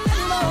welcome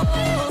anymore.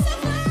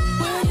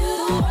 Were you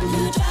the one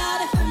who tried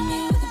to hurt me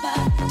with a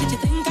bite? Did you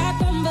think I'd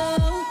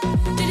crumble?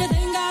 Did you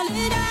think I'd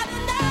lay down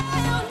and die?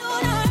 Oh no,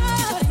 no.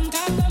 Did you think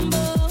I'd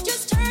crumble?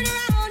 Just turn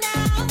around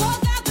now,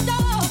 walk out the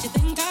door. Did you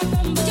think I'd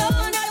crumble?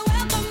 You're not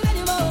welcome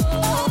anymore.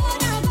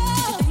 Now go.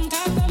 Did you think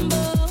I'd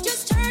crumble?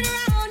 Just turn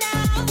around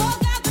now,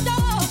 walk out the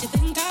door. Did you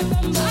think I'd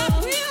crumble? I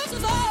will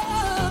survive.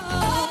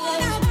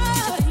 Now go.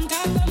 Did you think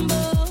I'd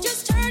crumble?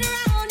 Just turn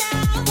around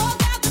now,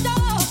 walk out the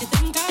door. Did you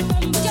think I'd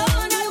crumble?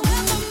 You're not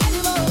welcome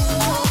anymore.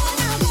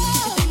 Now go.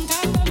 Did you think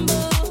I'd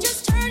crumble?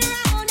 Just turn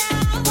around now,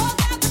 walk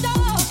out the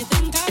door. Did you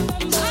think I'd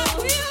crumble? I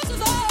will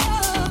survive.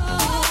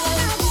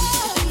 Now go.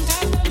 Did you think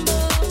I'd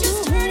crumble? Just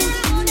turn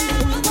around now,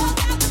 walk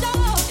out the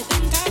door. Did you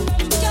think I'd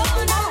crumble?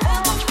 You're not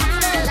welcome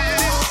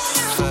anymore.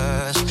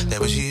 First,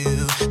 there was you,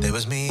 there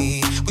was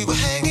me. We were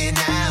hanging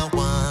out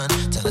 1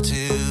 till a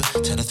 2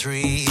 till a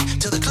 3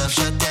 till the club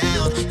shut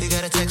down. You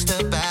got a text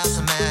about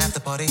some after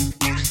party.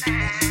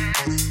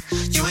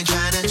 You ain't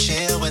trying to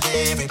chill with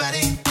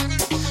everybody.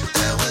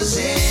 That was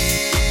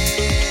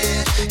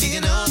it. You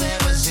know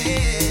that was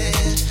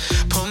it.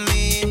 Pull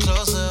me in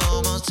closer,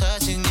 almost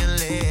touching your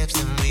lips,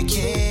 and we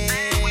kissed.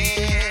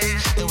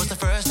 That was the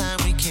first time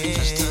we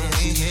kissed.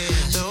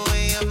 The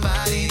way your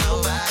body,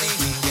 nobody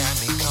got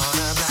me caught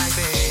up like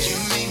this. You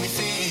make me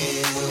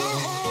feel.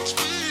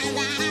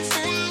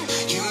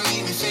 You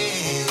make me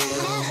feel.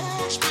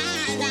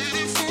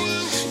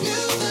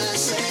 Knew the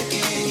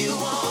second you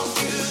walked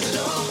through the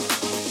door.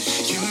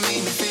 You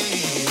make me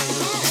feel.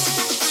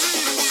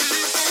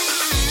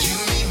 You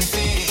make me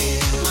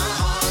feel. My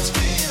heart's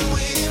been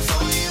waiting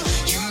for you.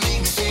 You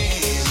make me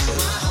feel.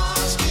 My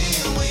heart's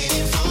been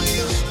waiting for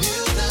you.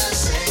 Knew the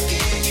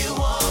second you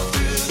walked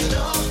through the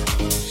door.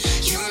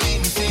 You make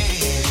me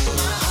feel.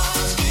 My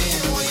heart's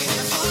been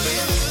waiting for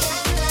you.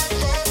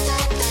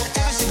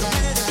 Every single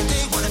minute of the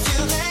day, wanna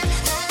feel that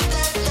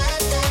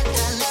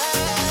love.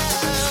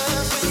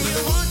 When you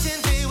walked in,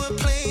 they were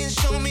playing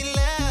Show Me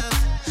Love.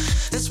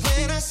 That's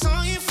when I saw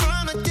you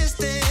from a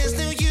distance.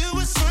 Knew you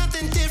were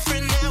something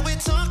different. Now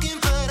we're talking,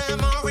 but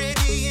I'm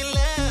already in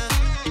love.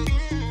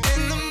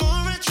 And the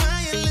more I try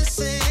and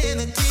listen,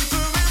 the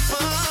deeper I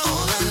fall.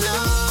 All I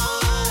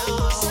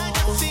know is I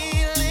got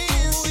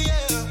feelings,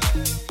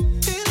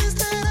 feelings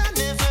that I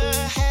never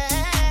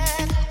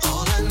had.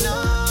 All I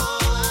know,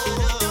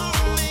 you're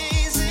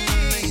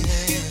amazing.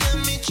 You got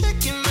me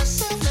checking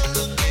myself and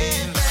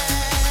looking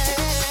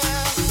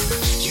back.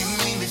 You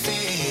made me feel.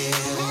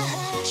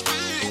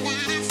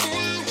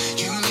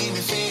 You made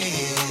me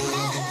feel.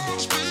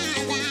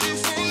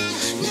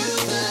 Knew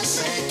the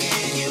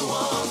second you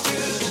walked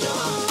through the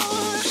door.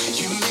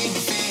 You made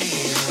me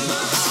feel.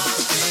 My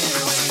heart's been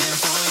waiting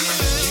for you.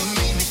 You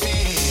made me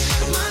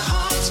feel. My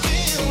heart's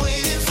been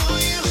waiting for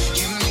you.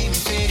 You made me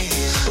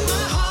feel.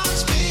 My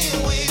heart's been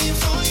waiting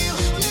for you.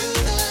 Knew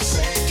the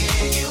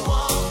second you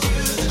walked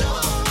through the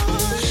door.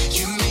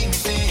 You made me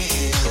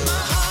feel.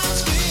 My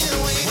heart's been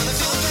waiting. Wanna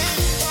feel that?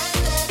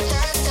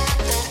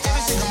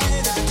 Every single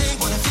minute of the day,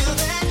 wanna feel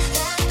that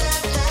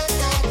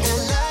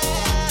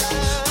love.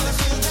 Wanna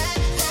feel that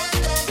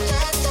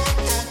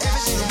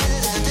every single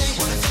minute of the day,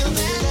 wanna feel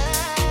that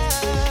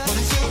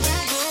wanna feel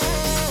that.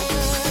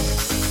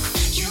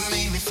 You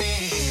made me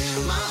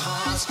feel. My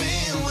heart's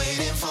been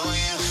waiting for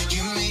you.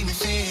 You made me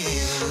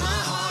feel. My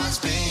heart's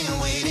been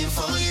waiting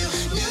for you.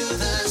 Knew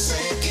the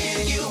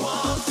second you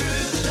walked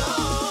through the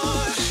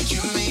door.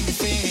 You made me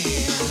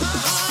feel. My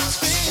heart's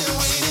been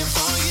waiting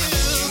for you.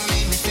 You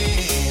made me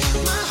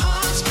feel. My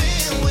heart's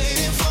been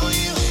waiting for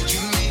you.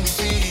 You made me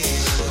feel.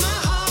 My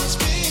heart's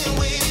been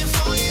waiting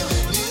for you.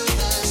 Knew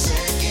the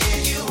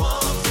second you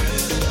walked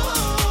through the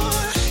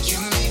door. You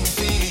made me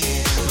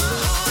feel. My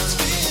heart's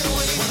been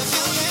waiting. Wanna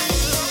feel that?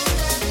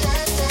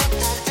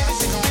 Every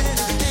single minute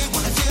of the day,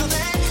 wanna feel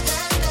that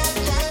love.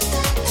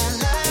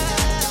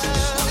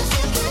 Wanna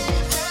feel that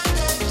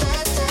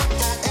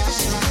every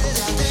single minute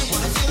of the day,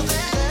 wanna feel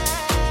that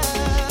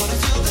wanna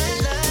feel that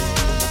love.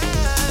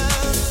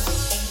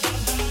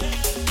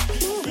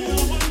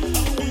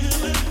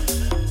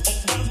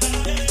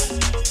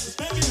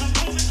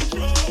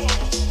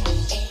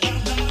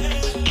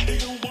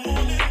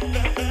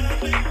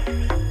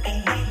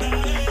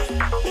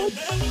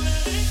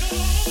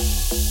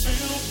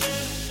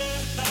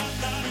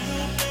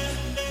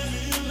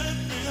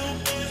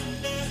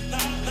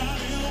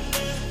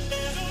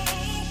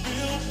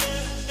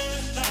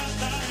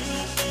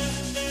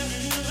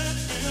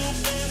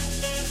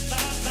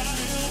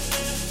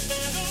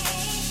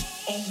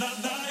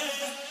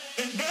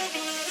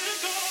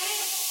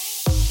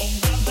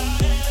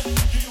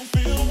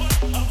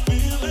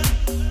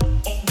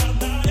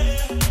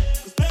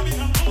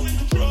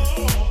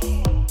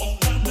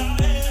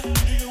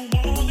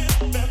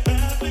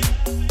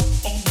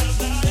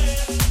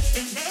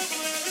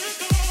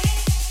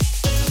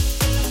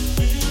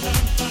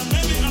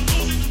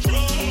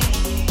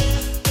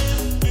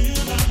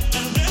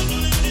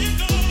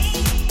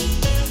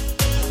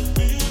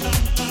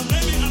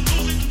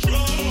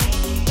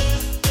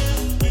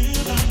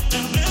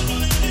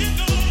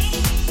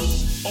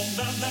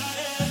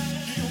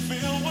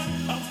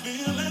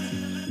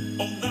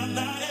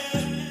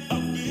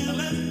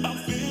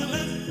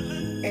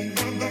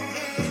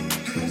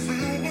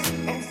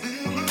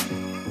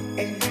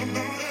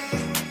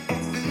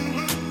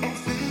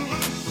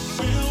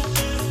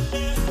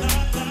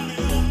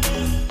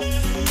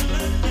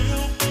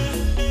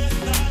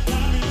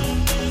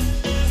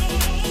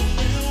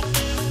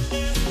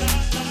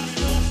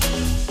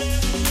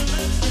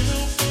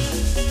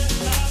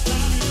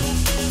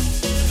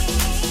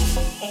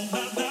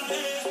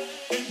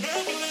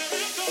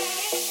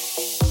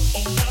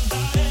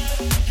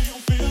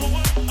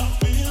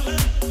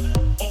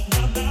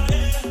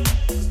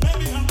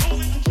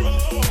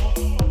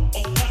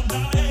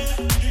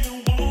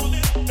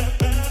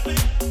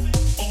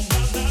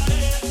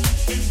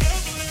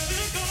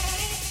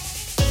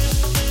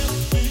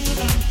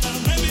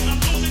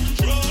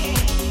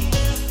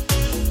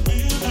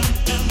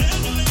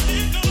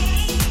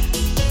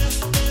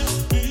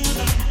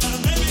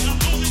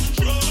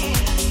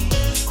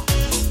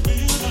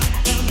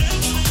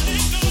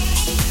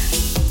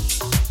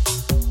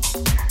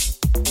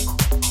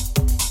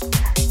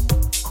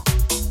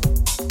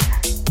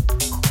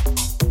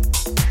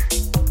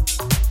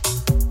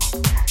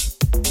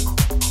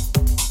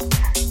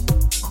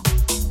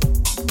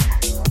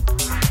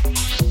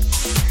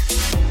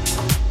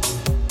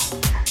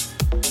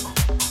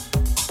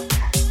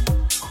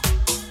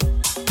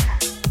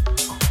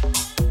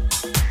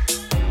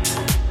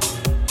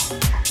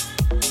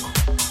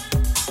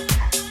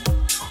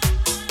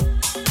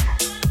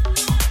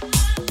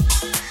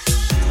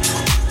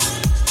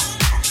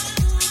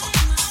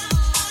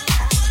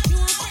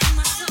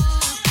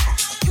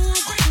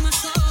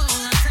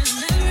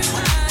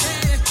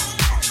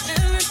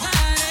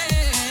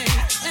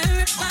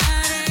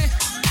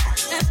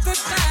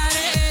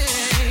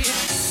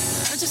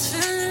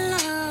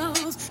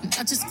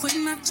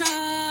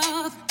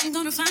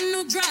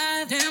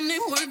 5, damn, they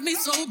work me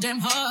so damn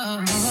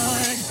hard.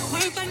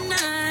 Work by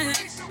 9,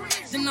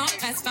 then off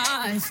past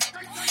 5.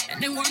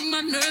 And they work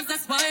my nerves,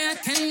 that's why I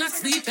cannot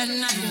sleep at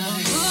night.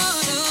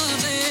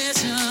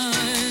 Motivation,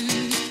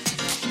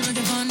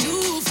 looking for a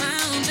new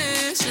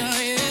foundation,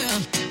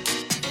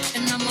 yeah.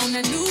 And I'm on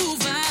that new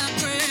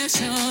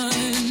vibration.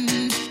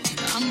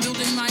 I'm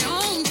building my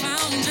own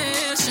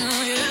foundation,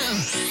 yeah.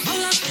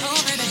 Hold up,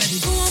 oh, baby, baby,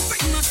 you won't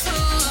break my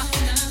soul.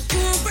 You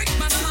won't break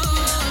my soul.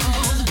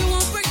 You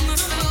won't break my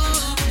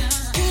soul.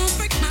 You won't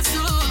break my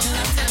soul.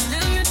 I tell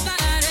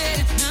everybody,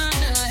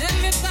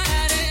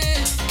 everybody,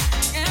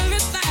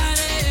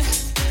 everybody,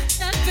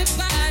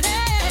 everybody.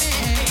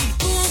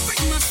 You won't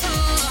break my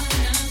soul.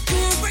 You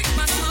won't break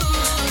my soul.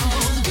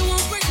 You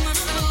won't break my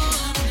soul.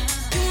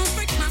 You won't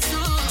break my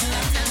soul.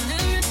 I tell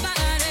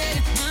everybody,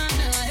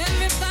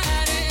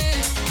 everybody,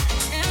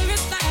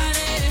 everybody,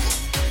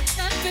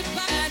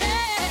 everybody.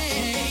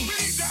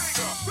 Release the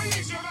anger,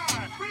 release your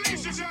mind,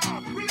 release your job,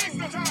 release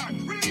the time,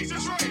 release the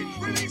strain,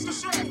 release the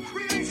stress,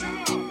 release the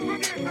love,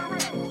 forget the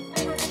rest.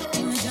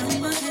 Down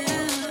my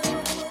head,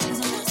 'cause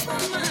I lost my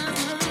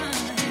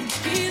mind.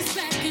 He's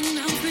back and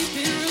I'm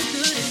sleeping real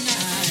good at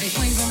night.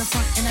 Queens on the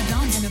front and the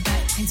doms in the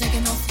back. Ain't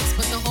taking no flicks,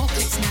 but the whole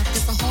flick snap.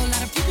 There's a whole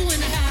lot of people in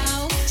the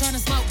house trying to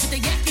smoke with the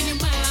yak in your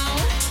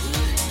mouth.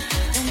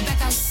 And we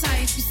back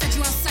outside. You said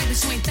you outside, but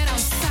you ain't that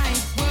outside.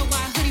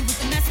 Worldwide hoodie with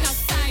the mask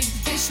outside. In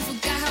case you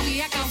forgot how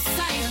we act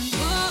outside.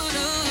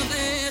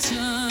 Motivation,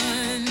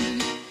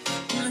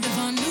 looking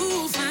for a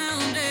new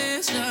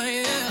foundation,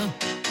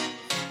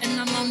 yeah. And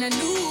I'm on that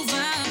new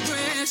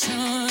vibration.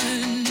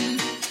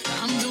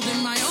 I'm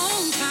building my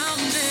own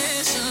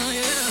foundation,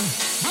 yeah.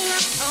 Hold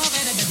up, oh,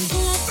 baby, baby, you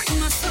won't break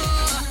my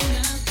soul.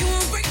 You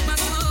won't break my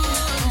soul.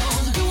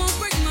 You won't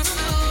break my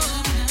soul.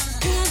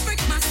 You won't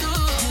break my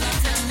soul. I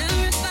tell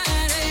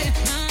everybody,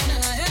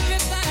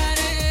 everybody,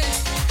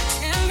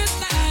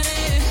 everybody,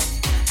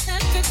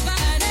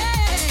 everybody.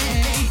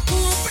 You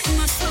won't break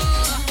my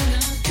soul.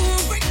 You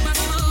won't break my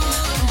soul.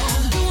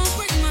 You won't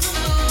break my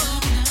soul.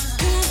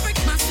 You won't break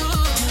my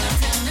soul. I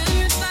tell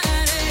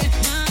everybody,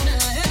 everybody,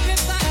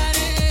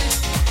 everybody,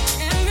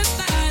 everybody.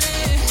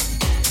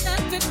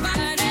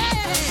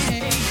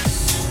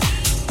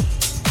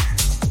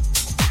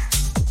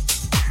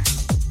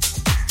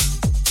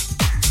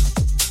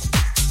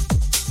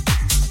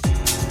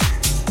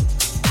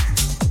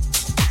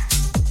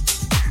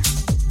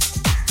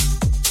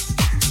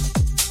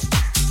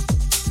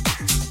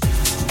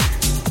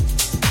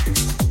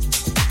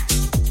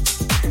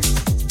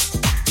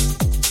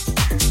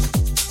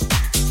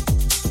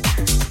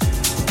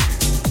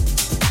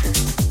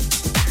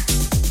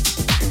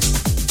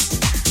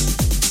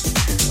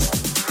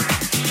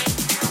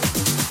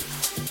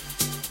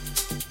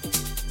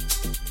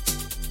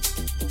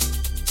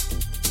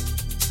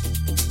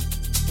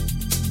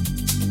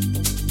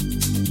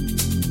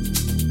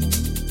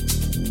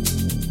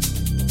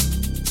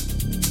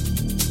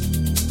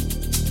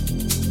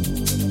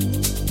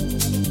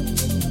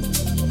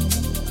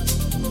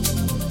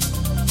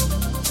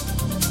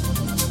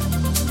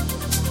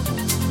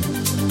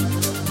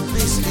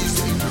 This is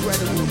the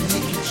incredible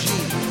Nicky G.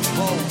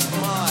 Oh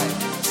my,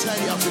 turn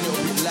it up a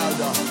little bit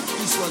louder.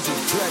 This one's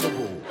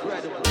incredible.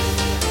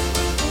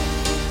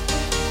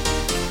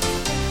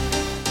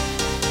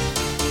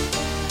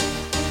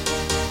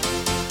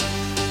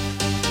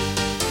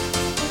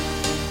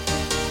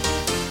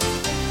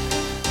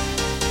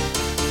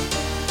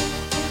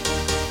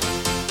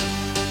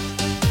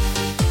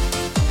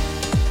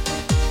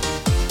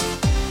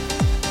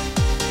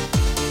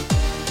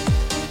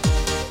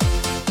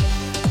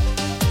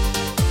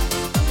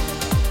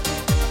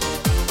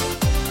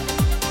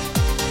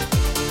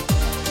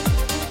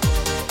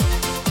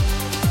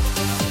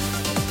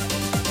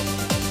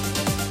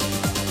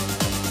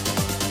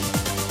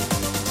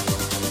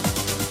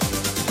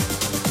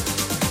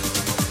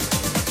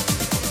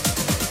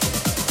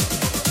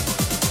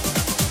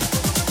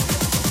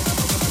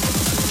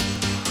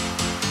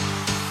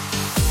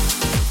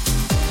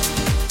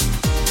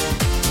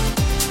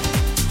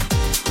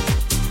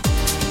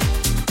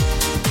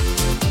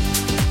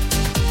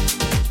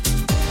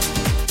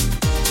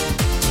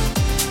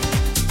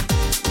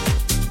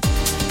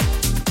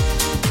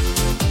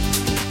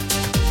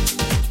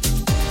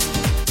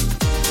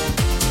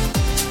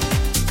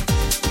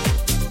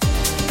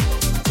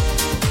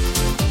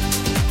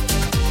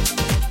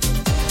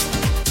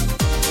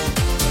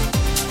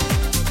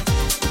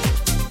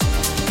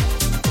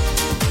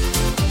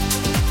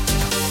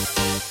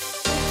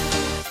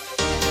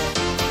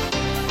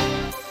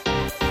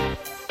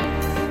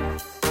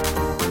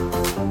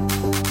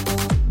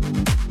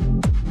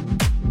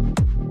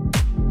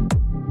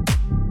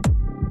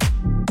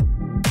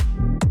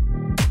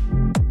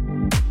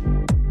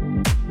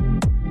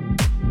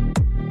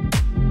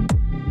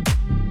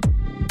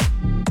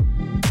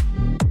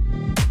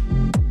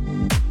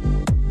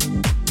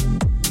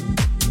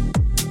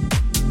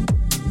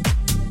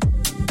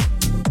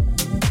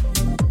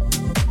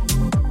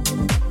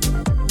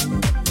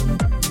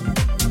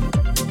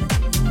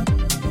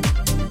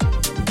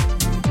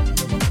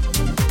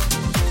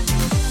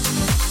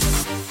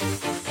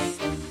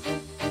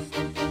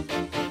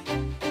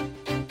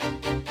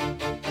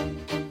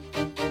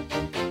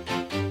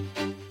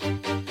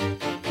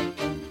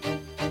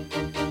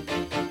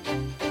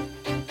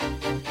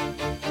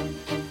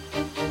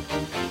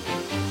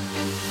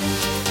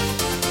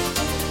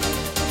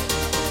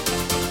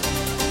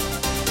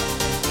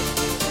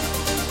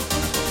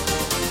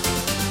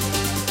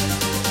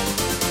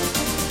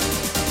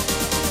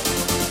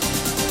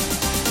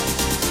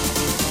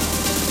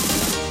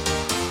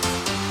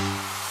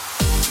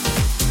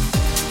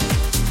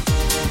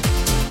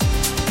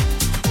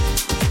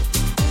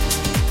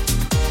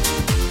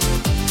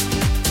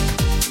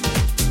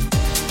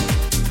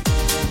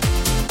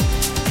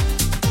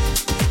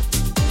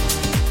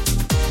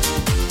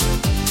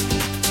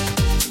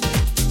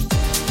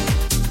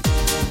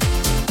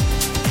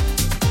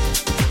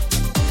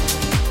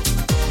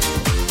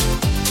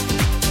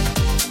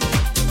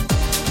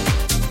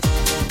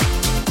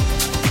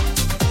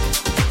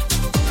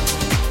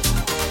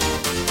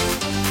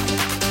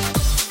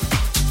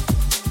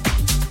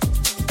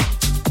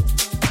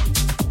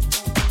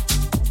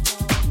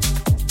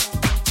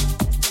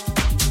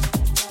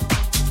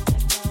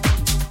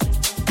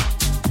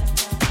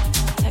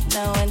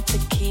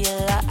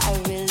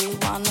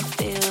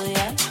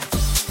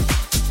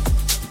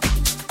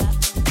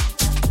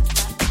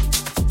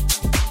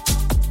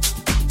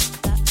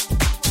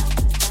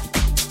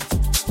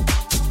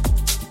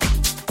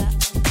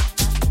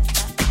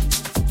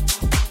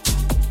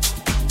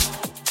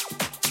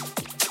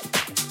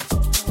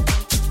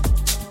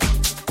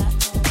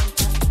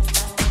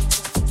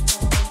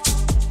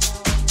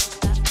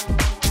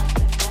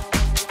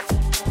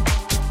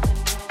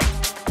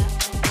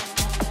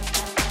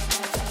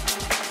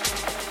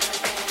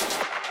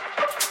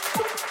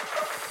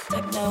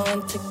 Techno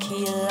and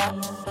tequila.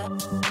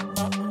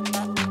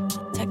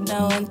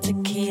 Techno and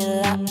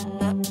tequila.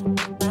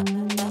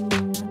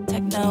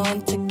 Techno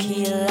and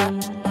tequila.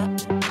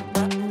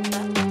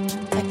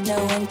 Techno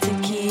and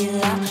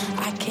tequila.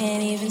 I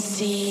can't even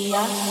see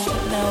ya.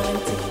 Techno and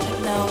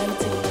techno and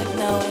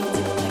techno and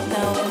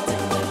techno and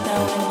techno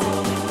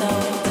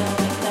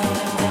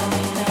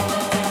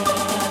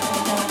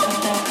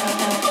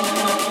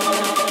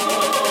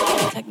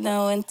and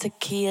techno and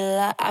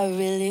tequila. I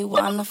really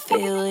wanna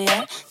feel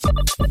ya.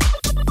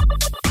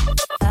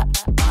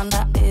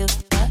 Wanna feel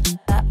that.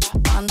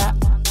 Wanna.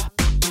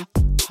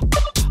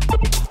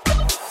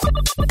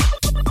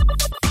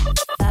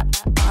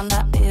 Wanna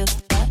feel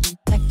that.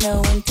 Techno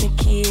and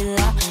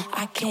tequila.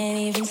 I can't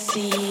even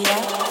see ya.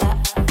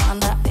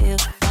 Wanna feel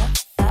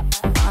that.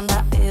 Wanna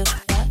feel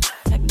that.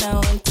 Techno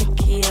and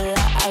tequila.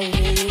 I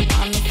really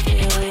wanna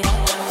feel ya.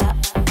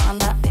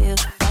 Wanna feel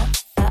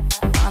that.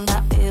 Wanna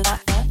feel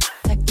that.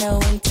 Techno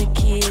and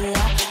tequila.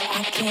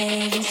 I can't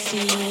even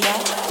see ya.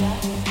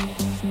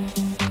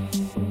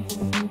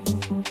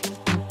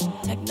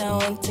 Techno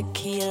and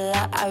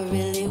tequila. I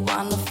really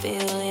wanna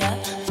feel ya.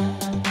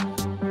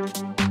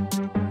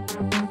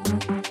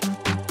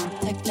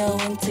 Techno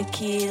and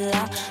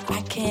tequila.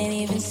 I can't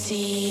even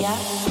see ya.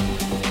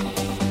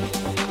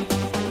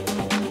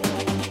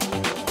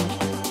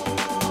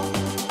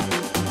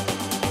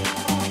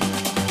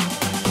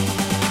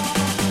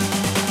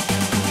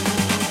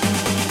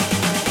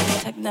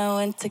 Techno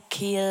and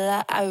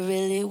tequila. I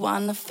really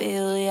wanna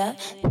feel ya.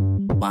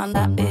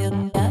 Wanna feel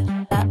ya.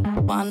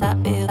 Wanna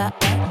feel ya.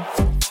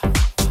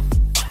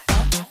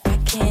 I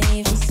can't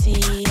even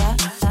see ya.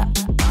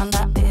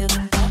 Wanna feel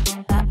ya.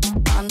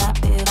 Wanna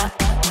feel ya.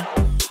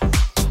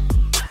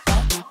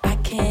 I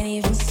can't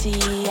even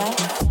see ya.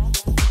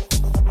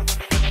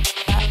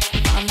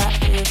 Wanna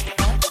feel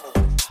ya.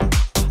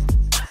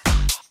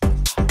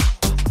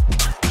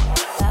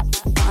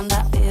 Wanna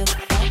feel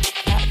ya.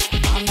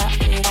 Wanna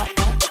feel ya.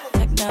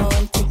 Techno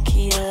and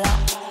tequila.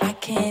 I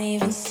can't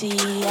even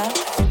see ya.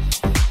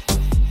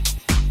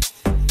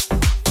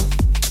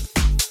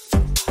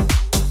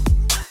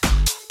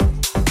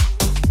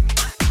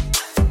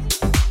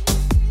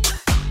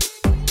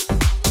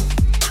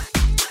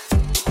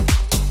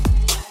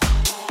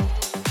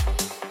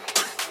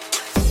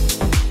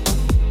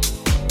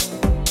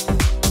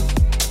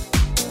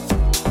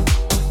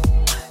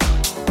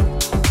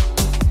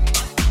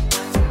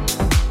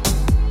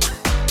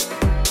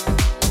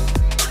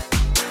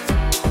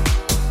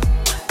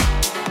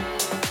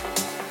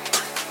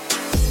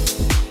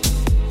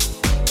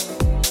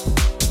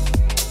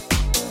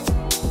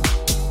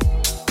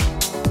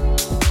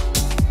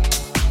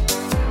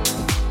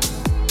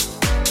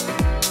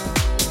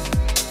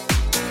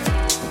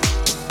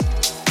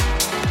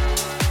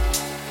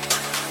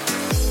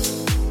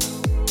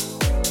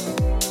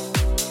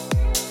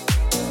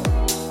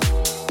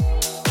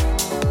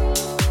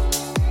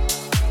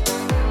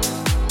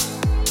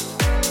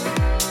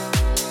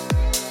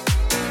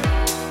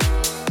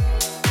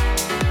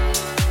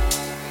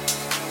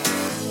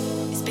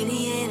 It's been a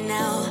year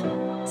now,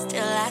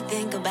 still I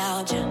think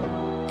about you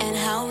and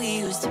how we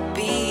used to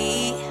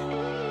be.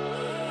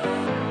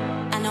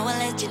 I know I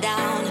let you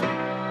down,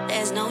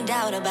 there's no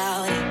doubt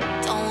about it.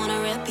 Don't wanna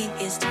repeat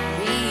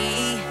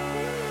history.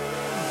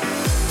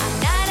 I'm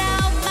not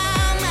out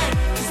my mind,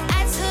 'cause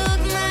I took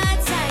my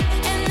time,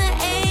 and there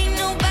ain't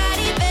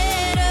nobody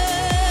better.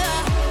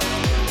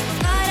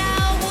 Thought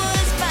I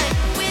was fine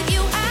with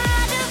you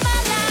out of my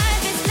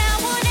life, it's now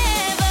or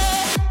never.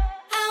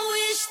 I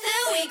wish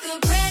that we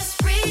could press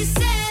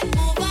reset,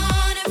 move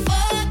on and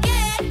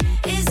forget.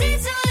 Is it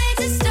too late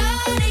to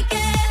start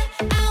again?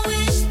 I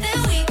wish that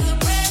we could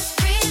press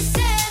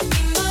reset,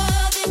 be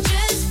more than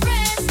just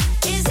friends.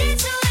 Is it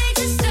too late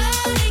to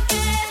start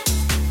again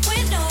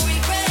with no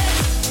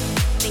regrets?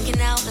 Thinking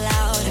out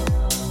loud,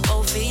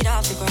 both feet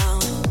off the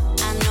ground.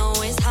 I know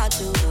it's hard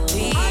to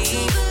believe.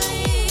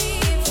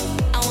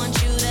 I want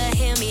you to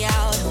hear me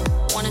out.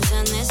 Wanna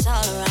turn this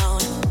all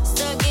around.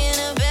 Stuck in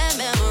a bad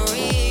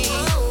memory.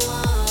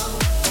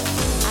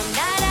 I'm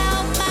not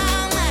out my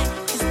mind,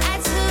 'cause I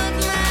took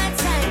my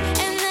time,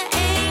 and there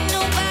ain't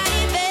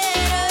nobody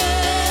better.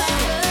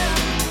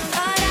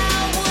 Thought I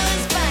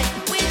was fine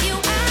with you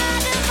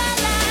out of my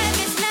life,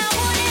 it's now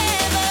or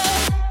never.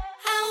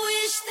 I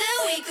wish that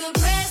we could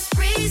press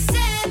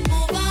reset,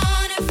 move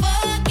on and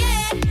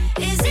forget.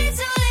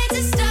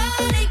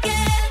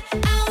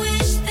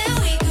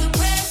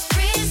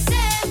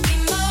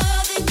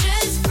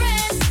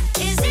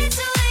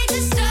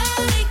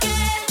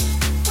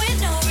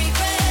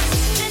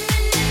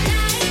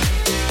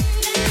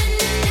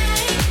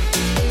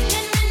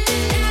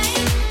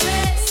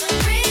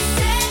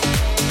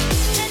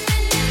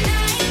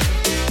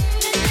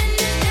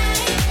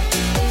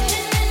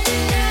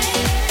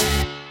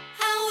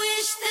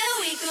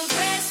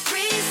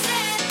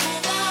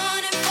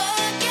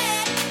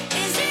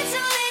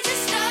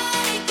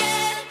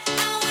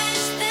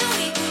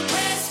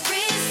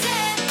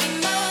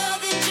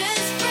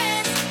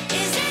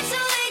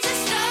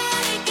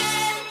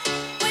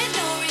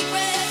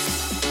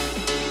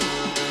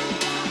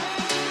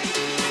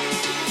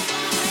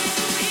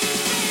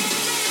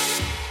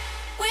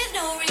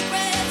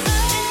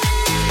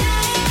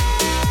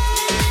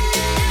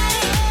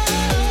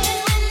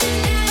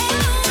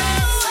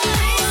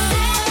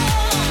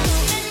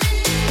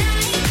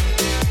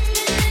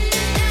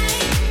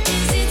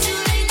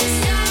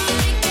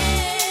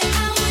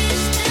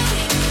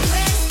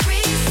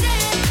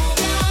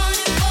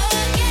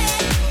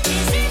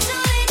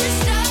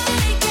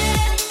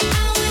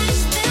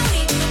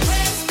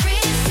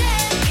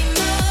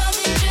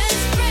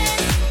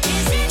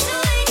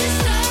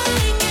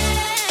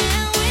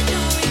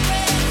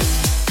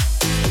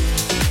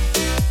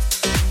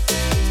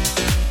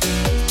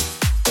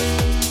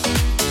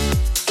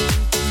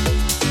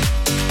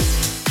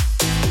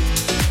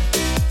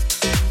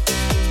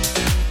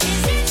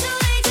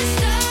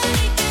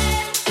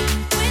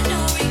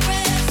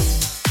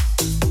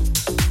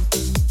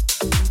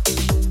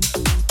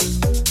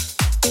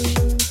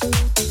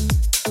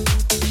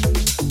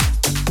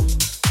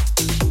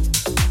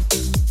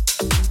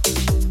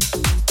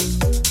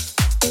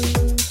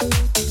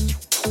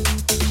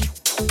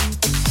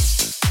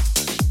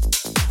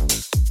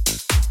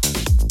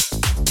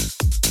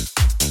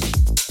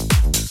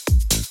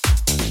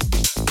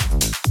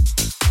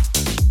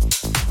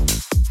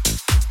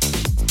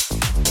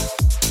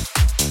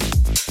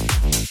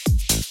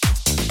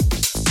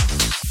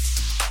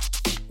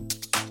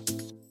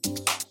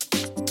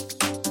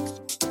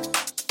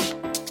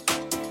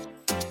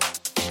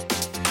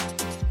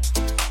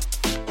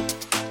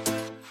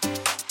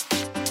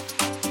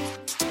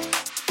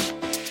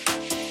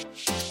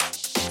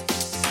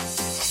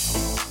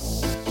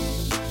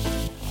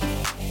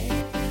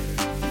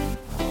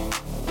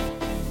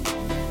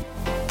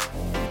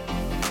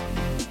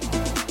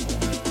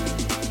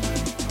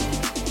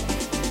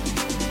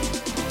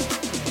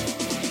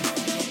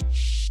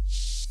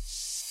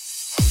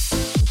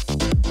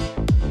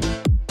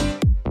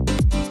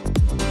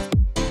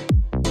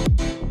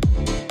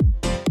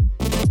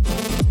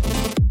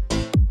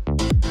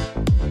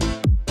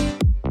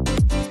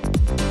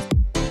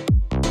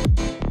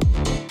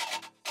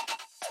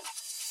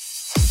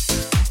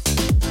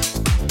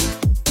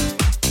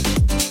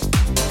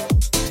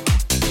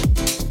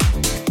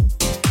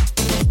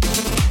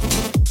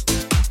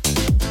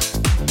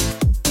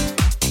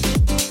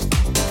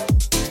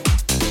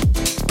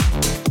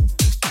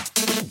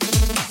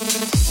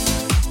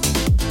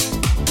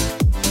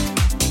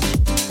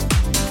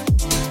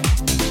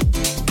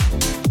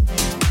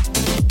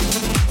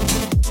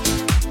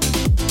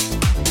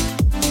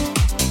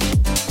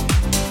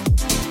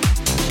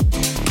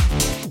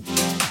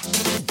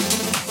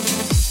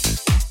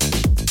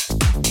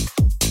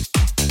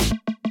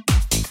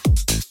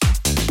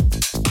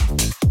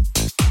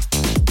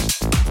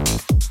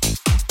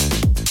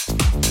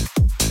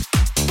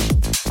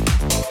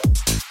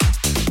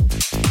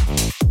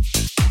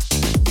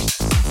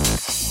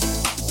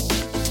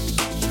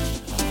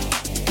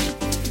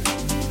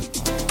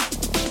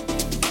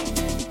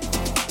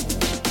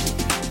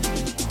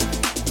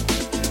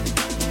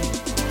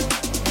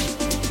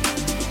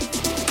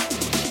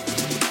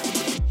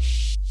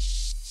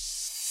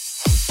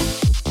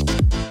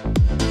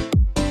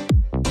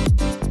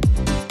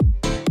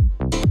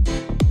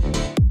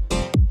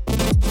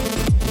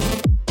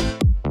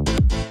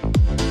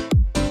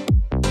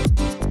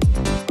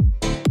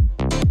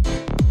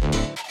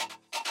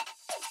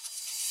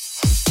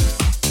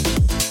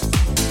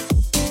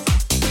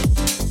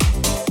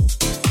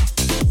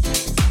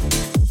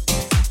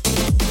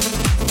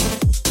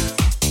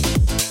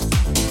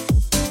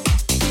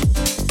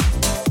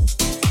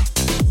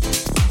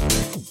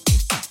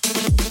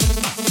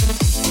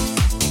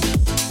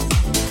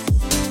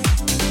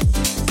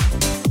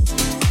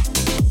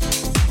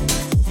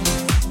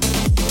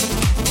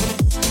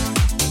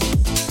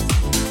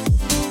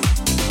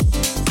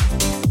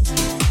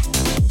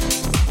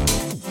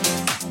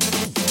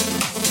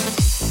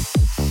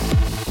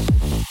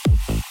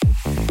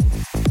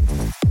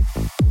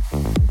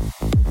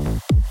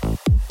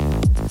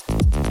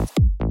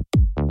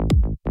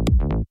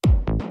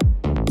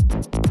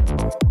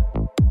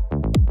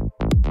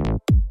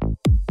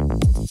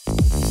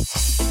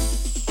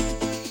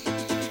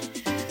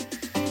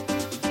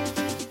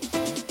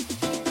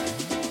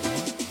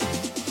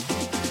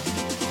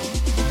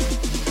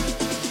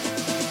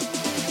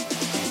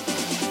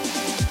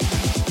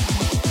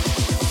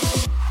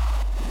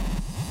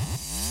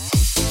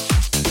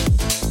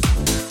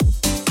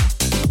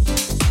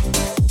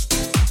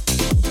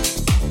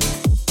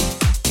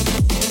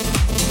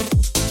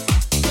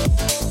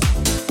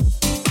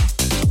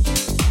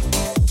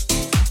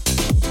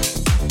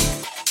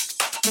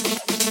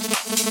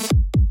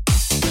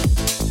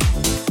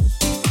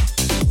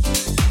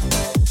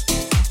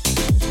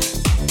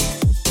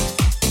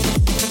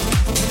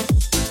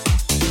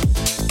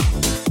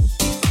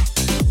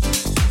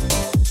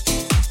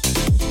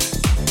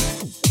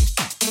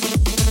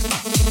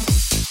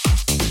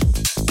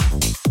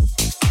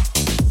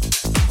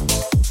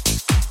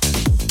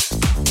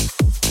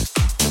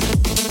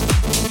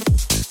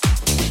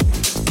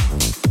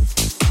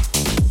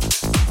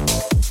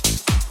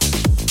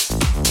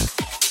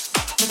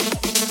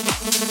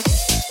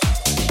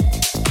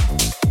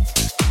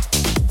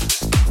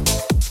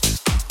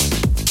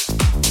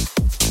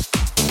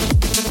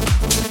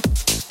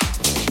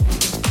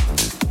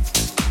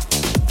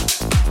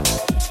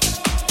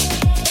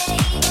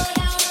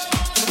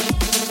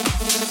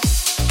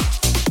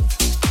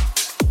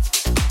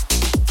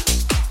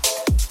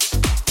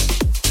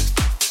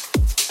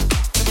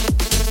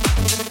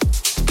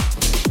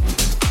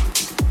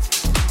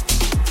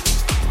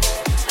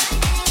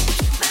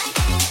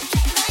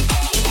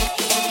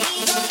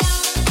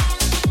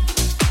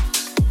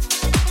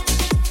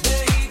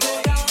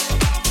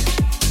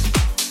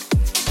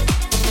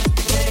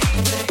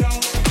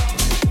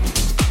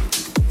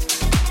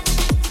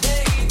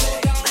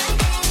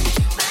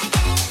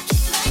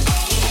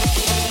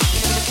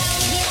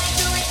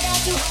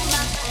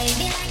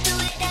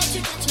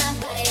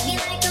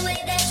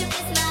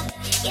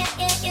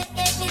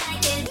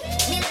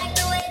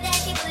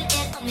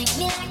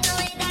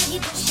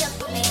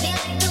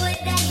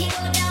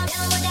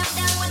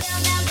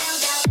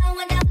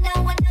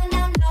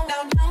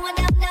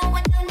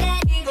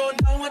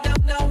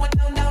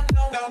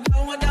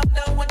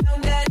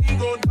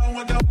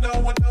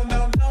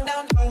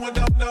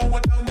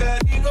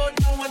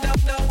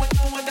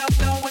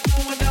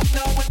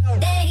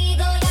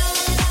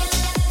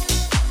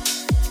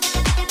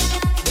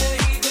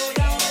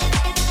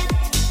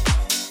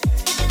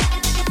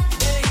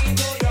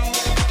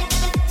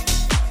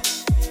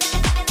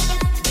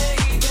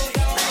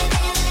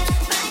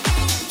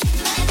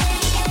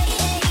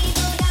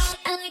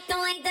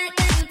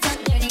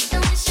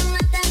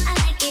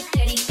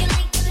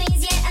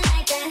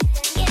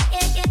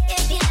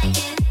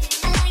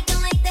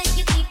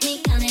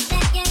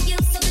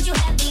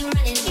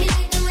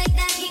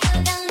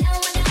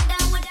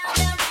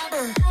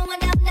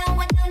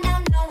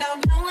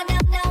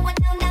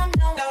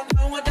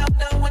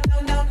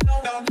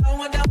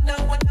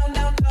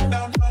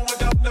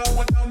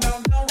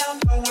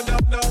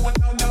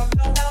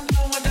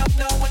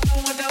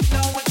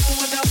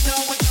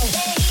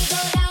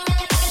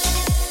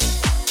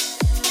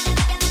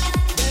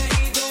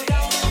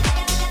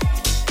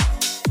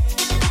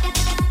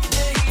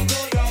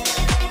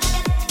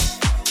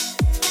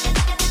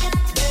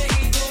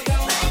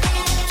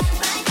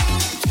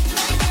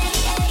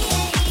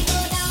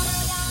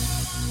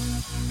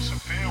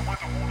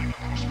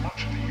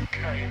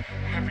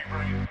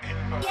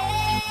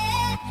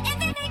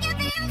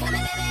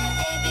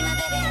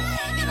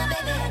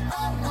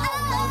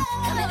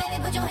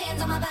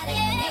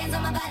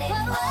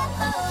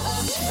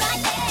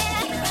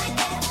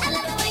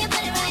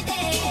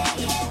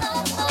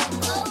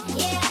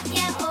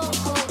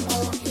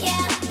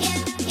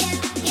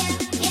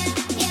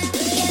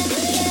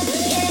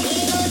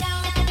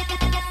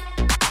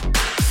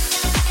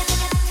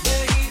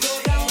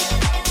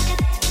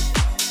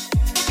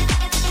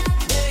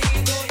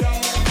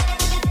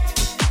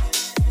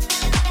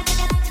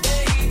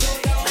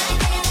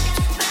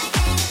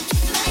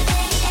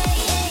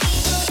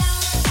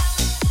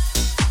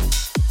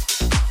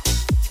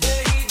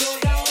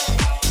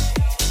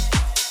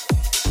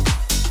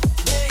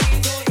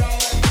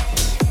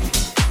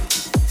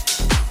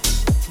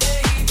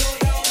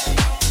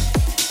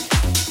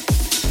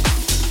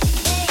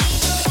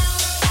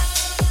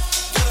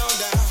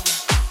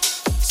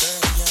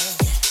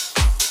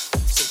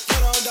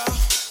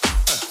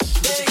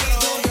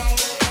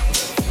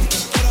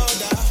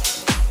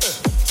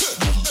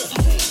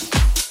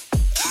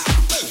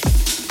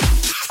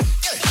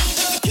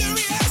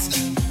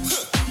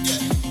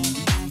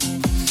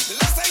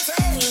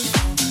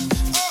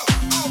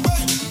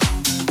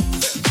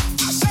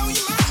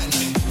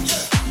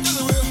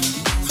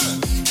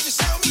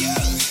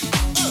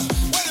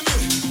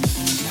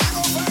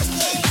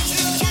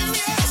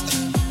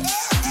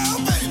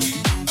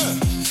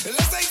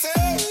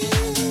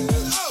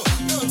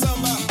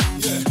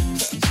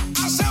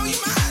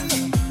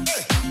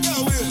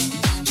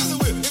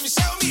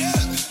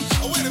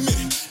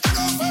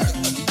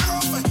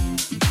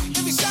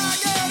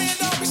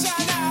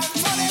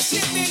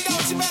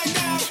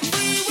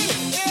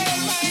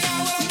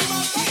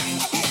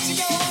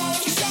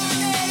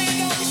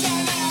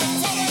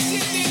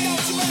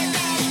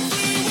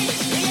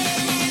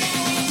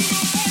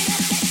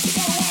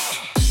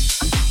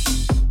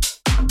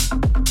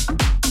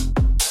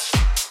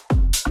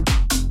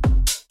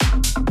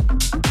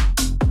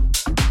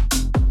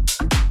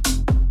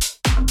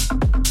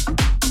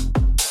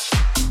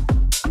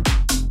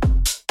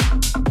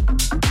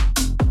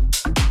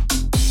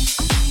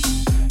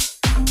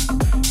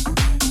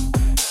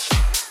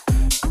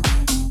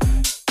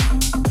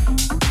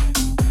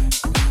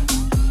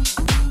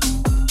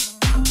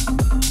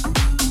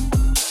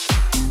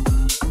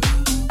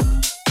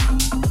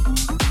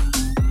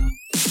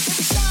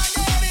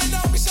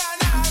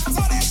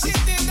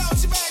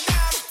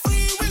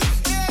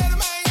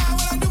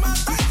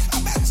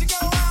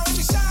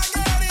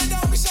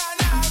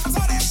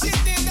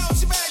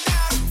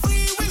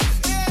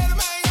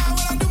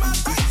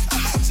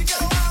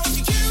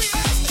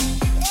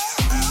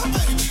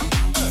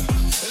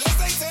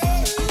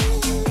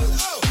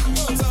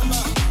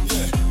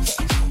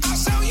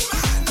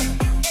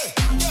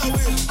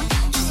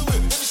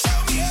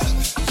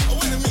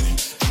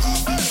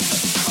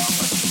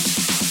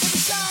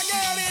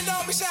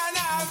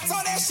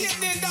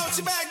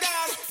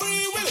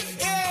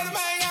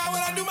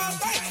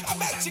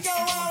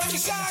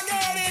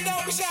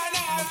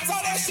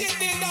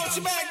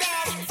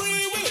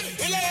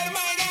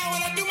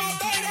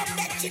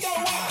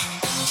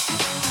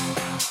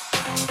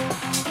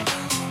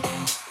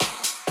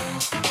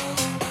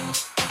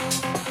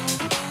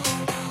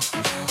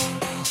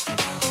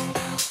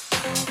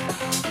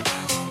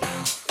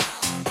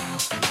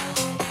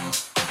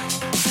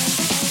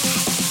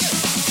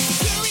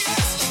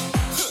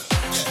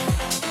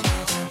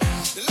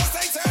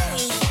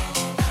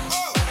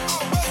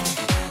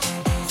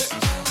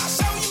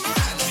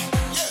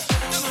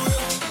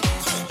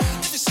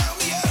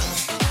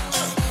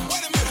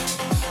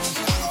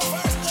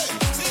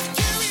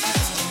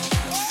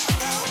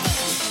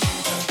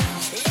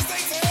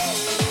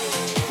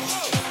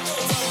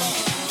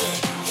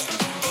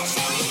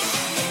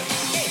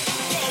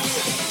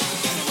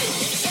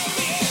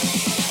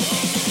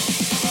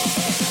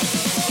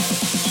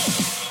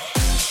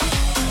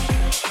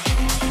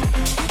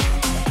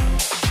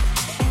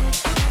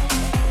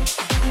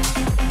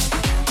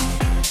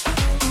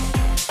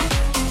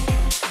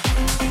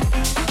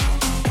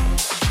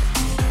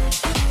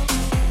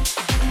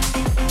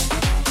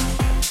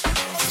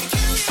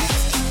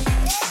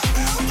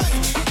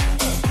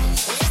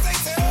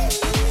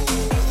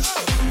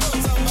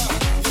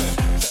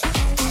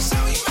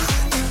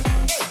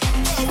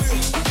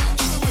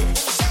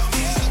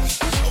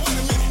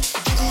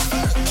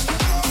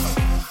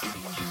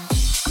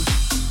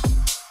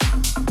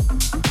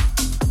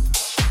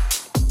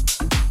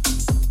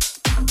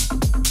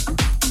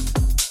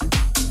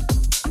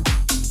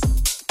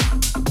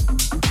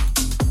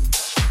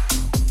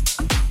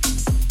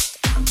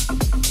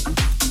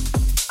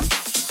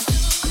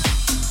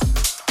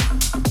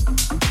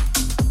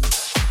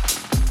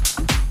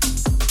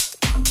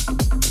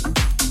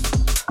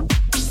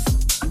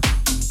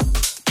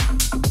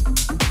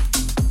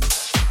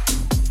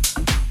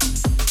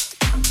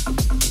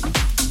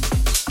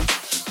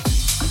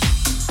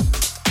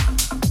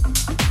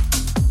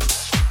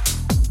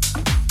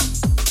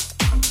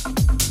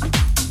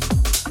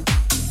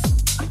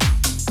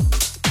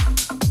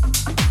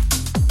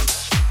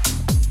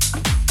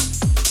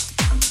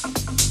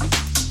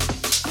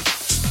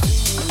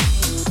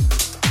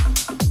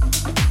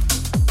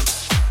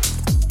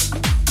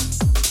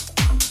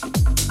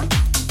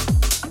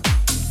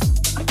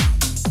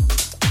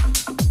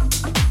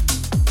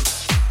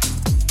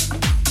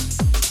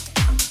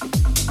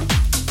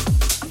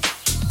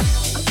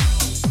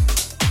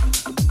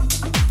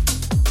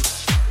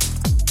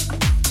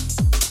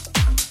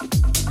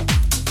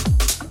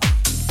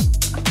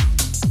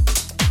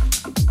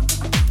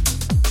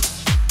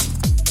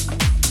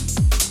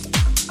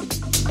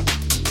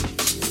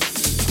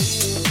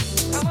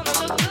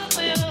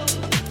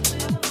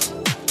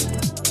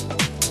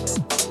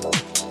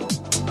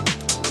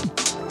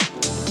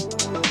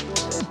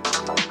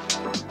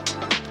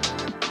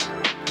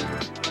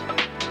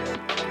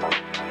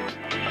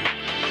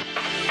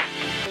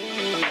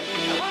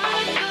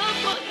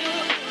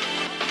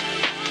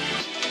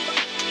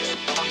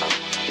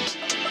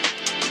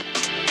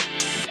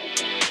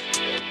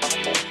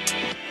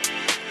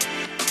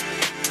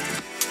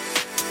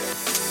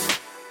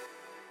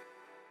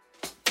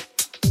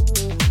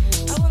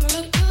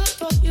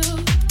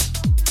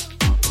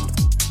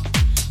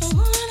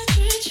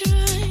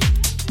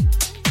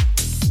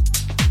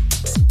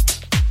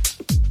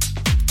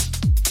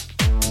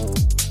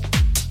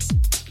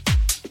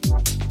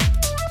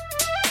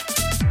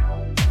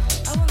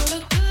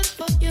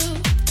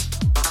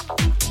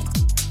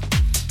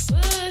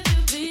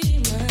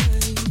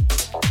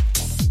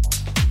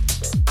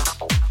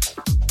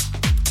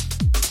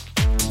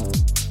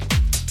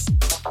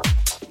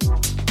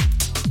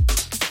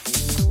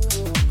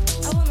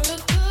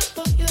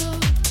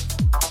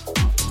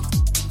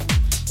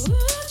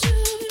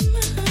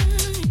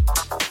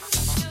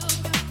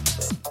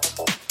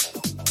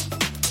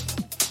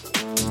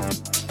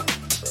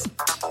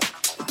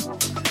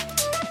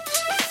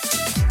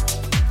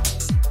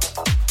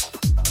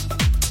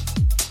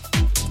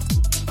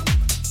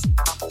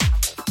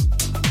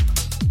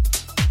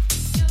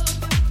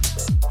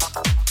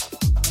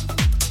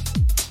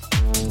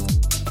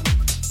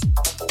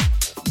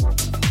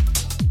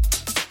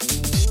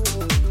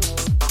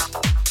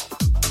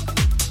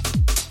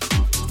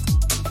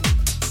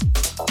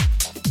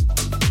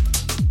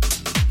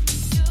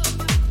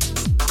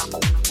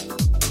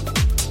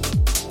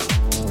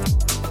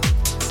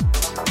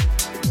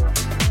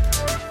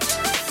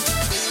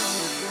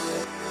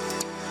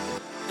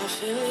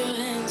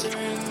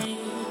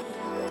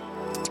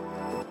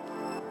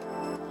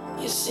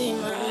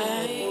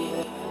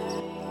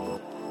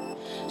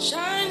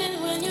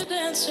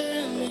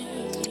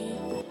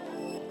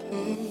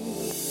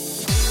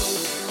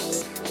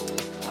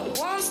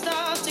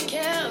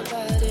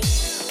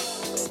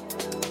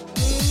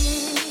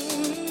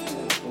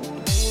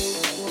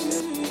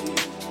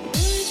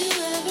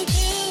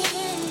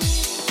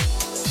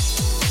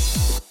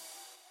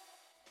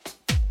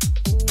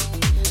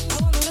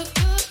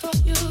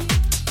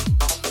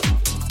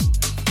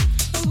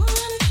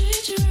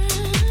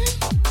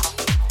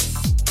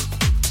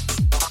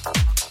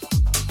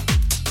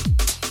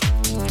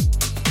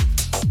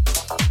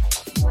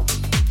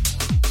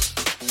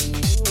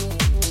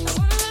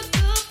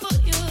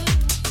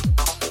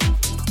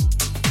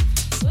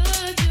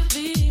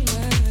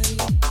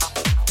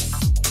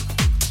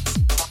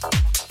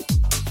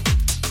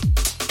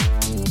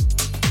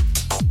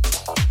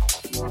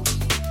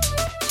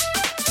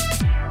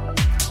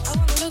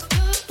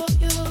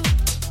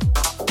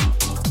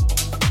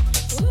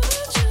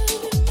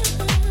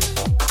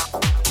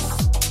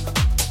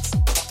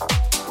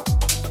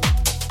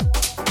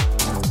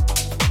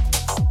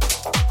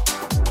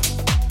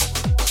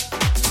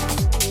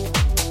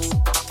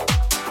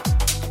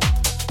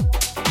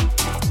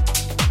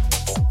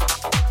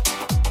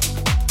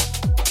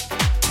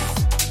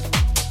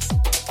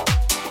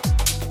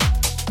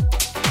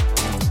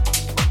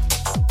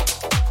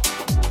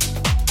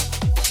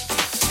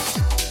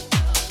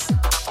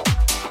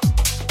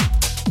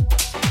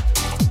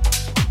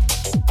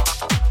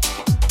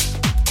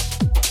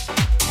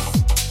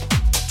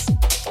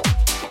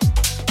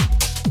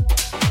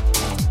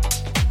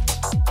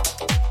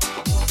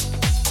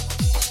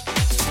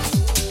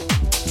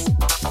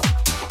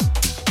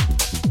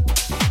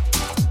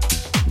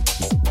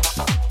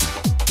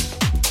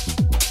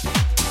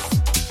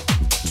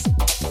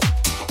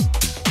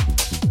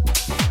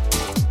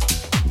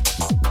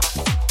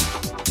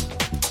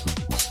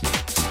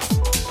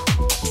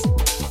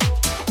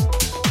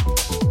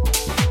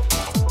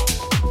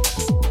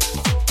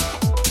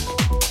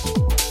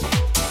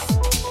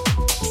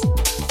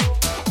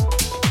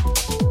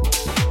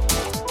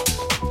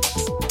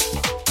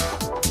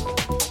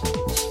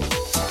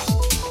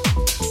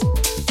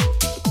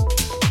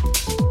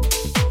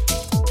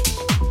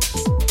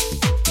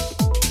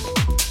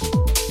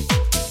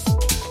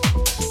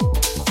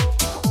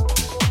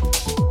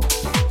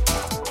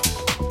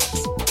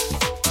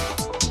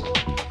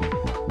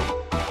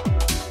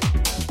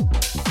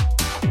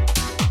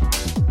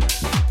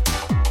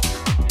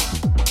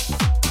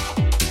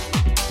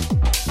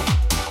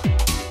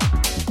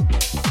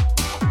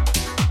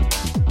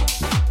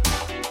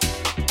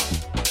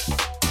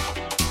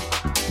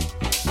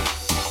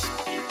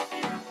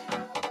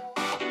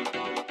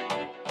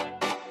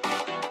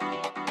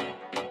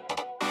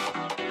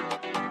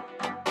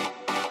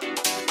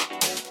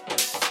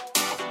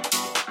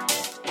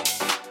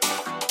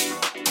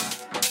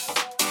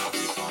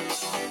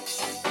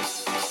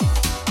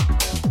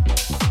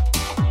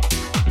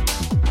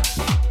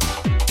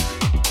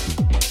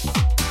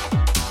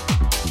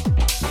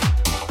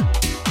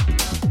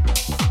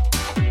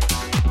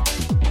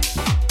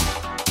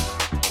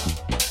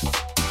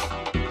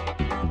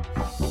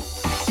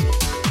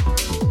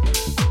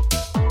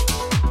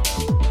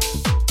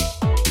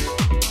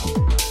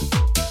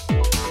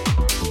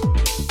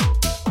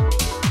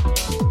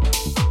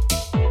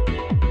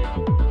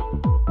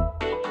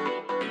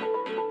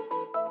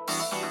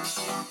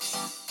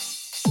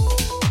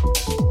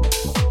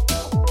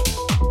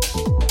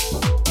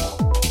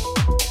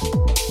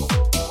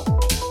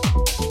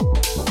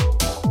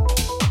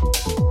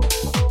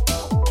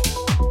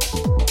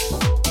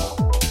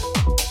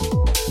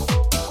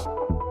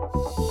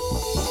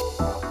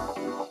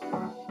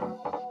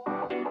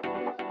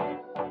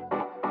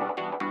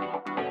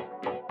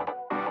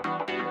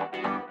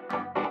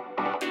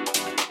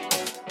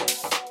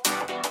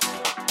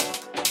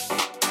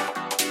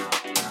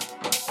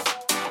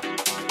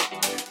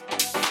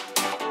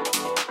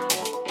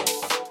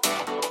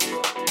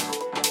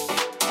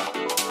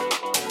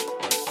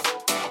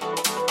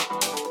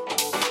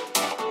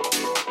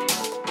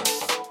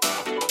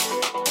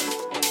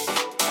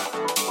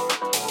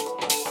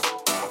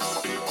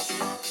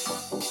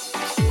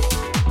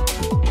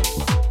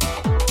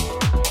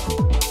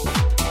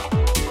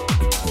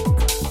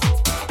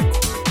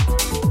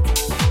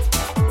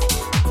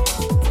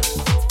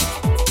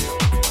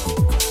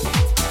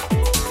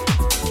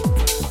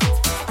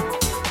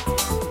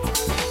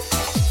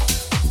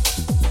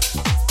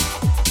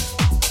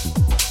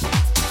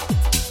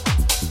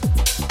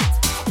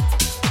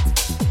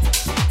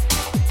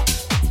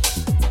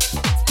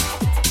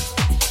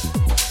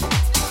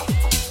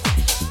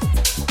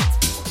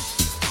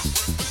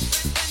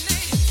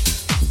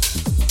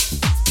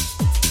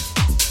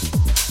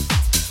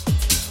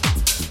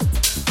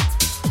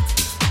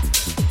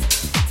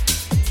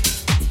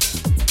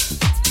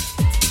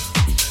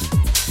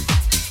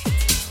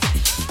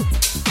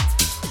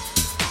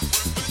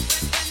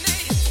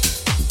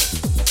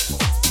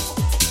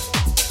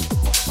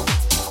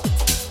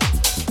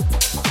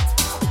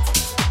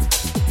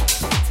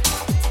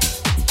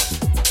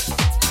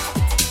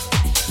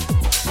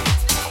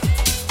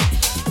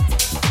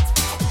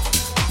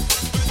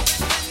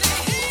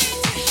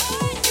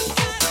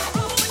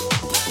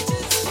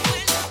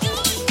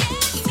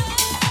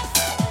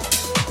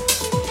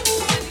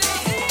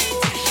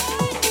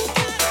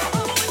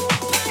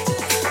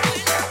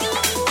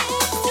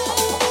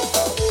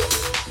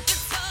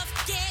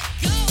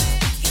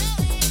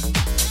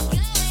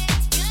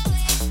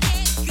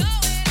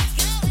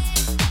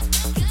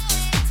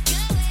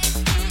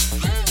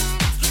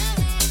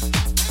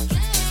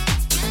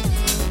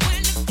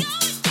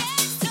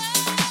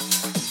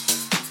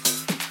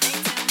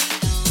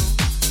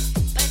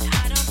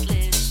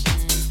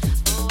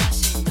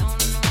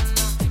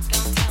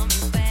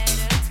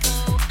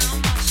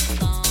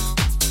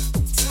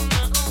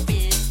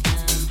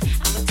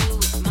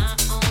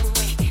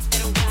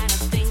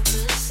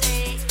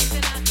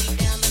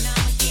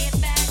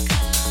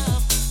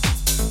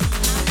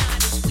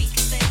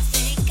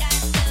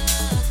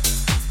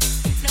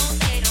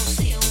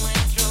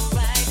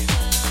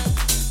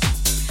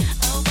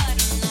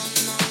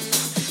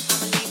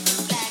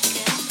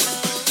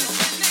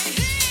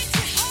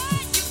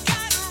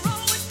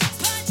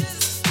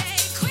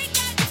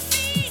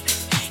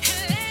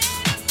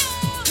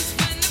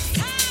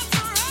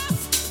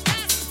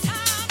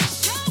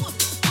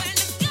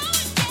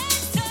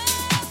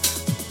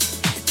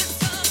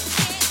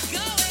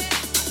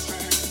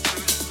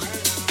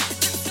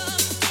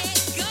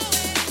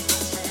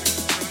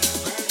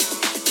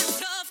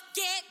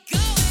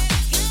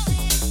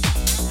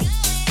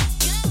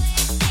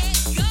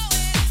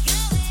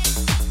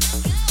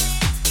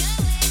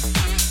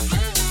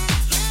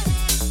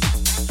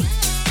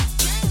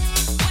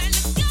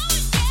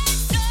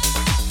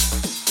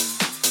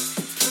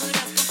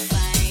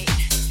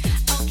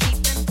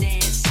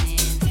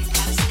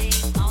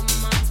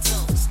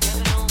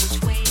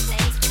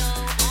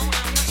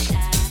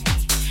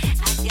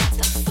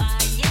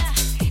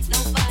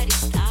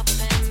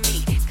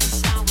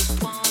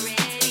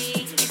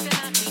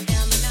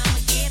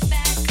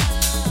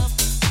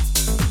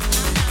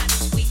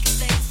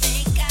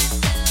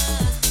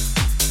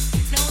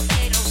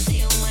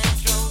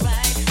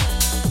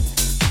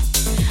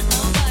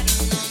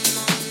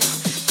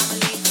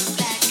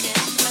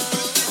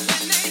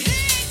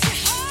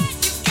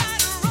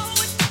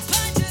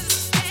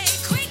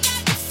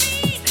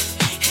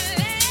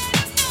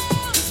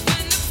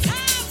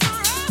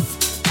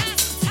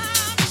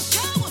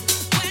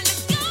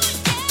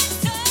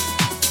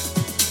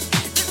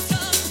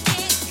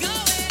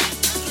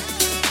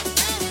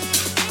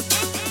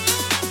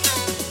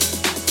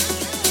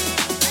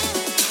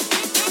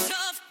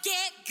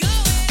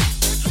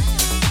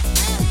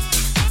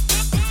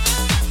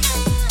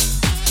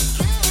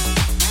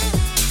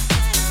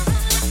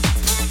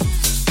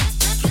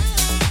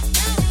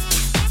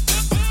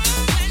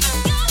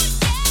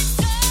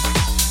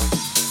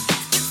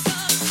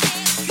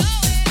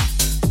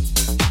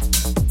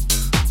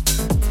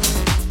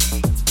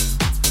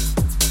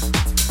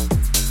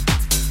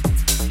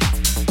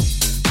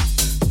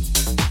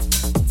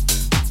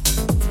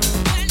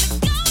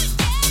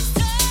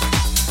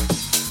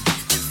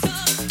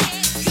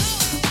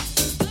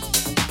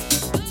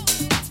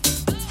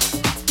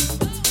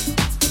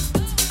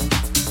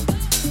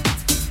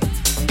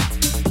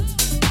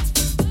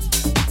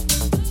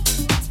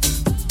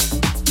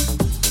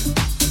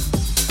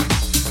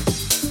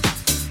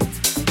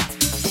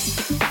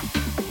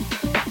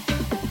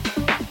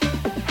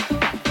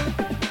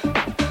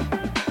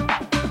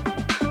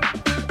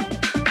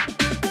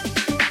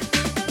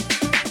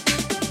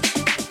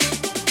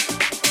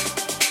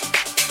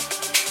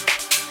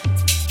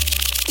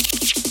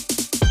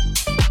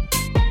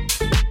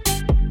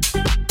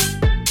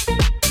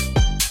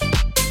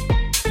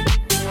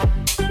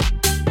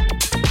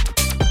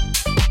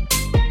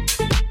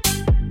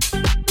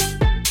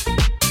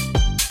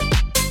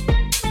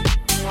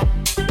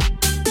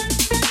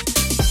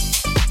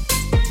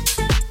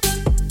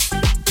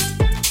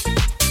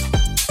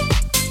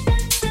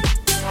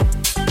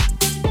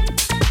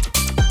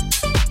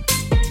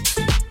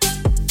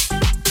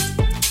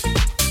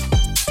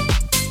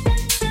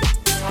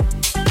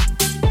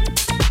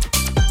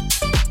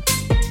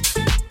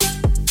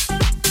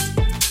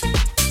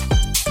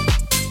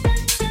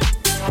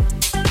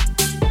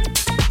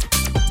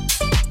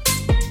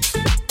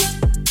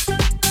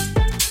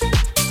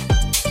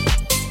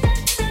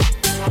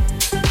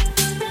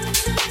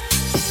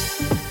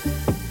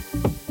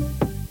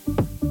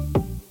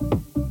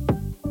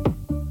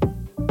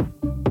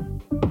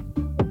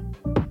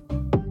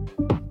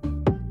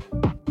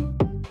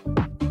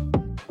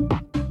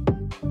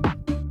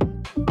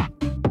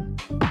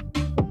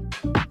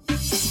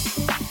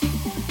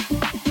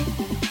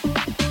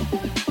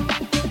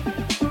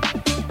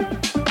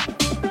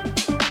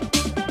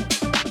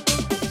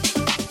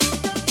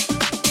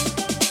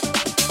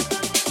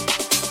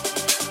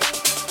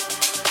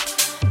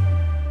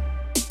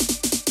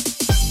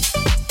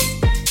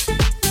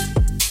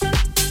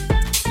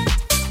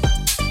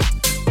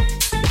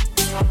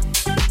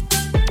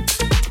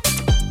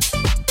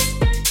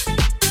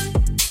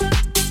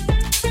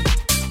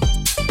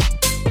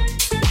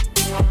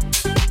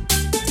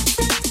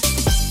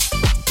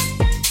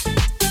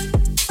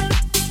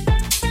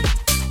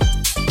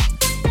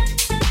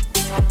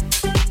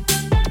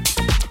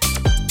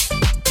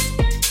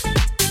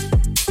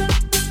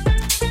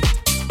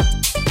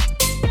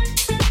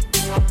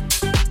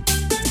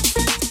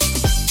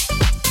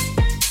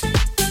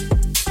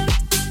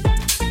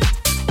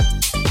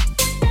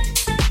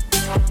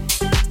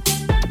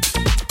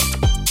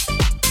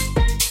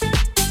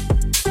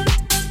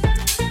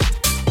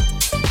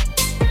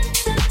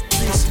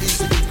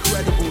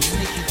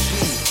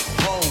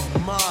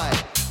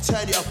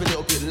 Turn it up a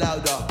little bit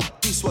louder.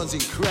 This one's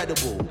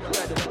incredible.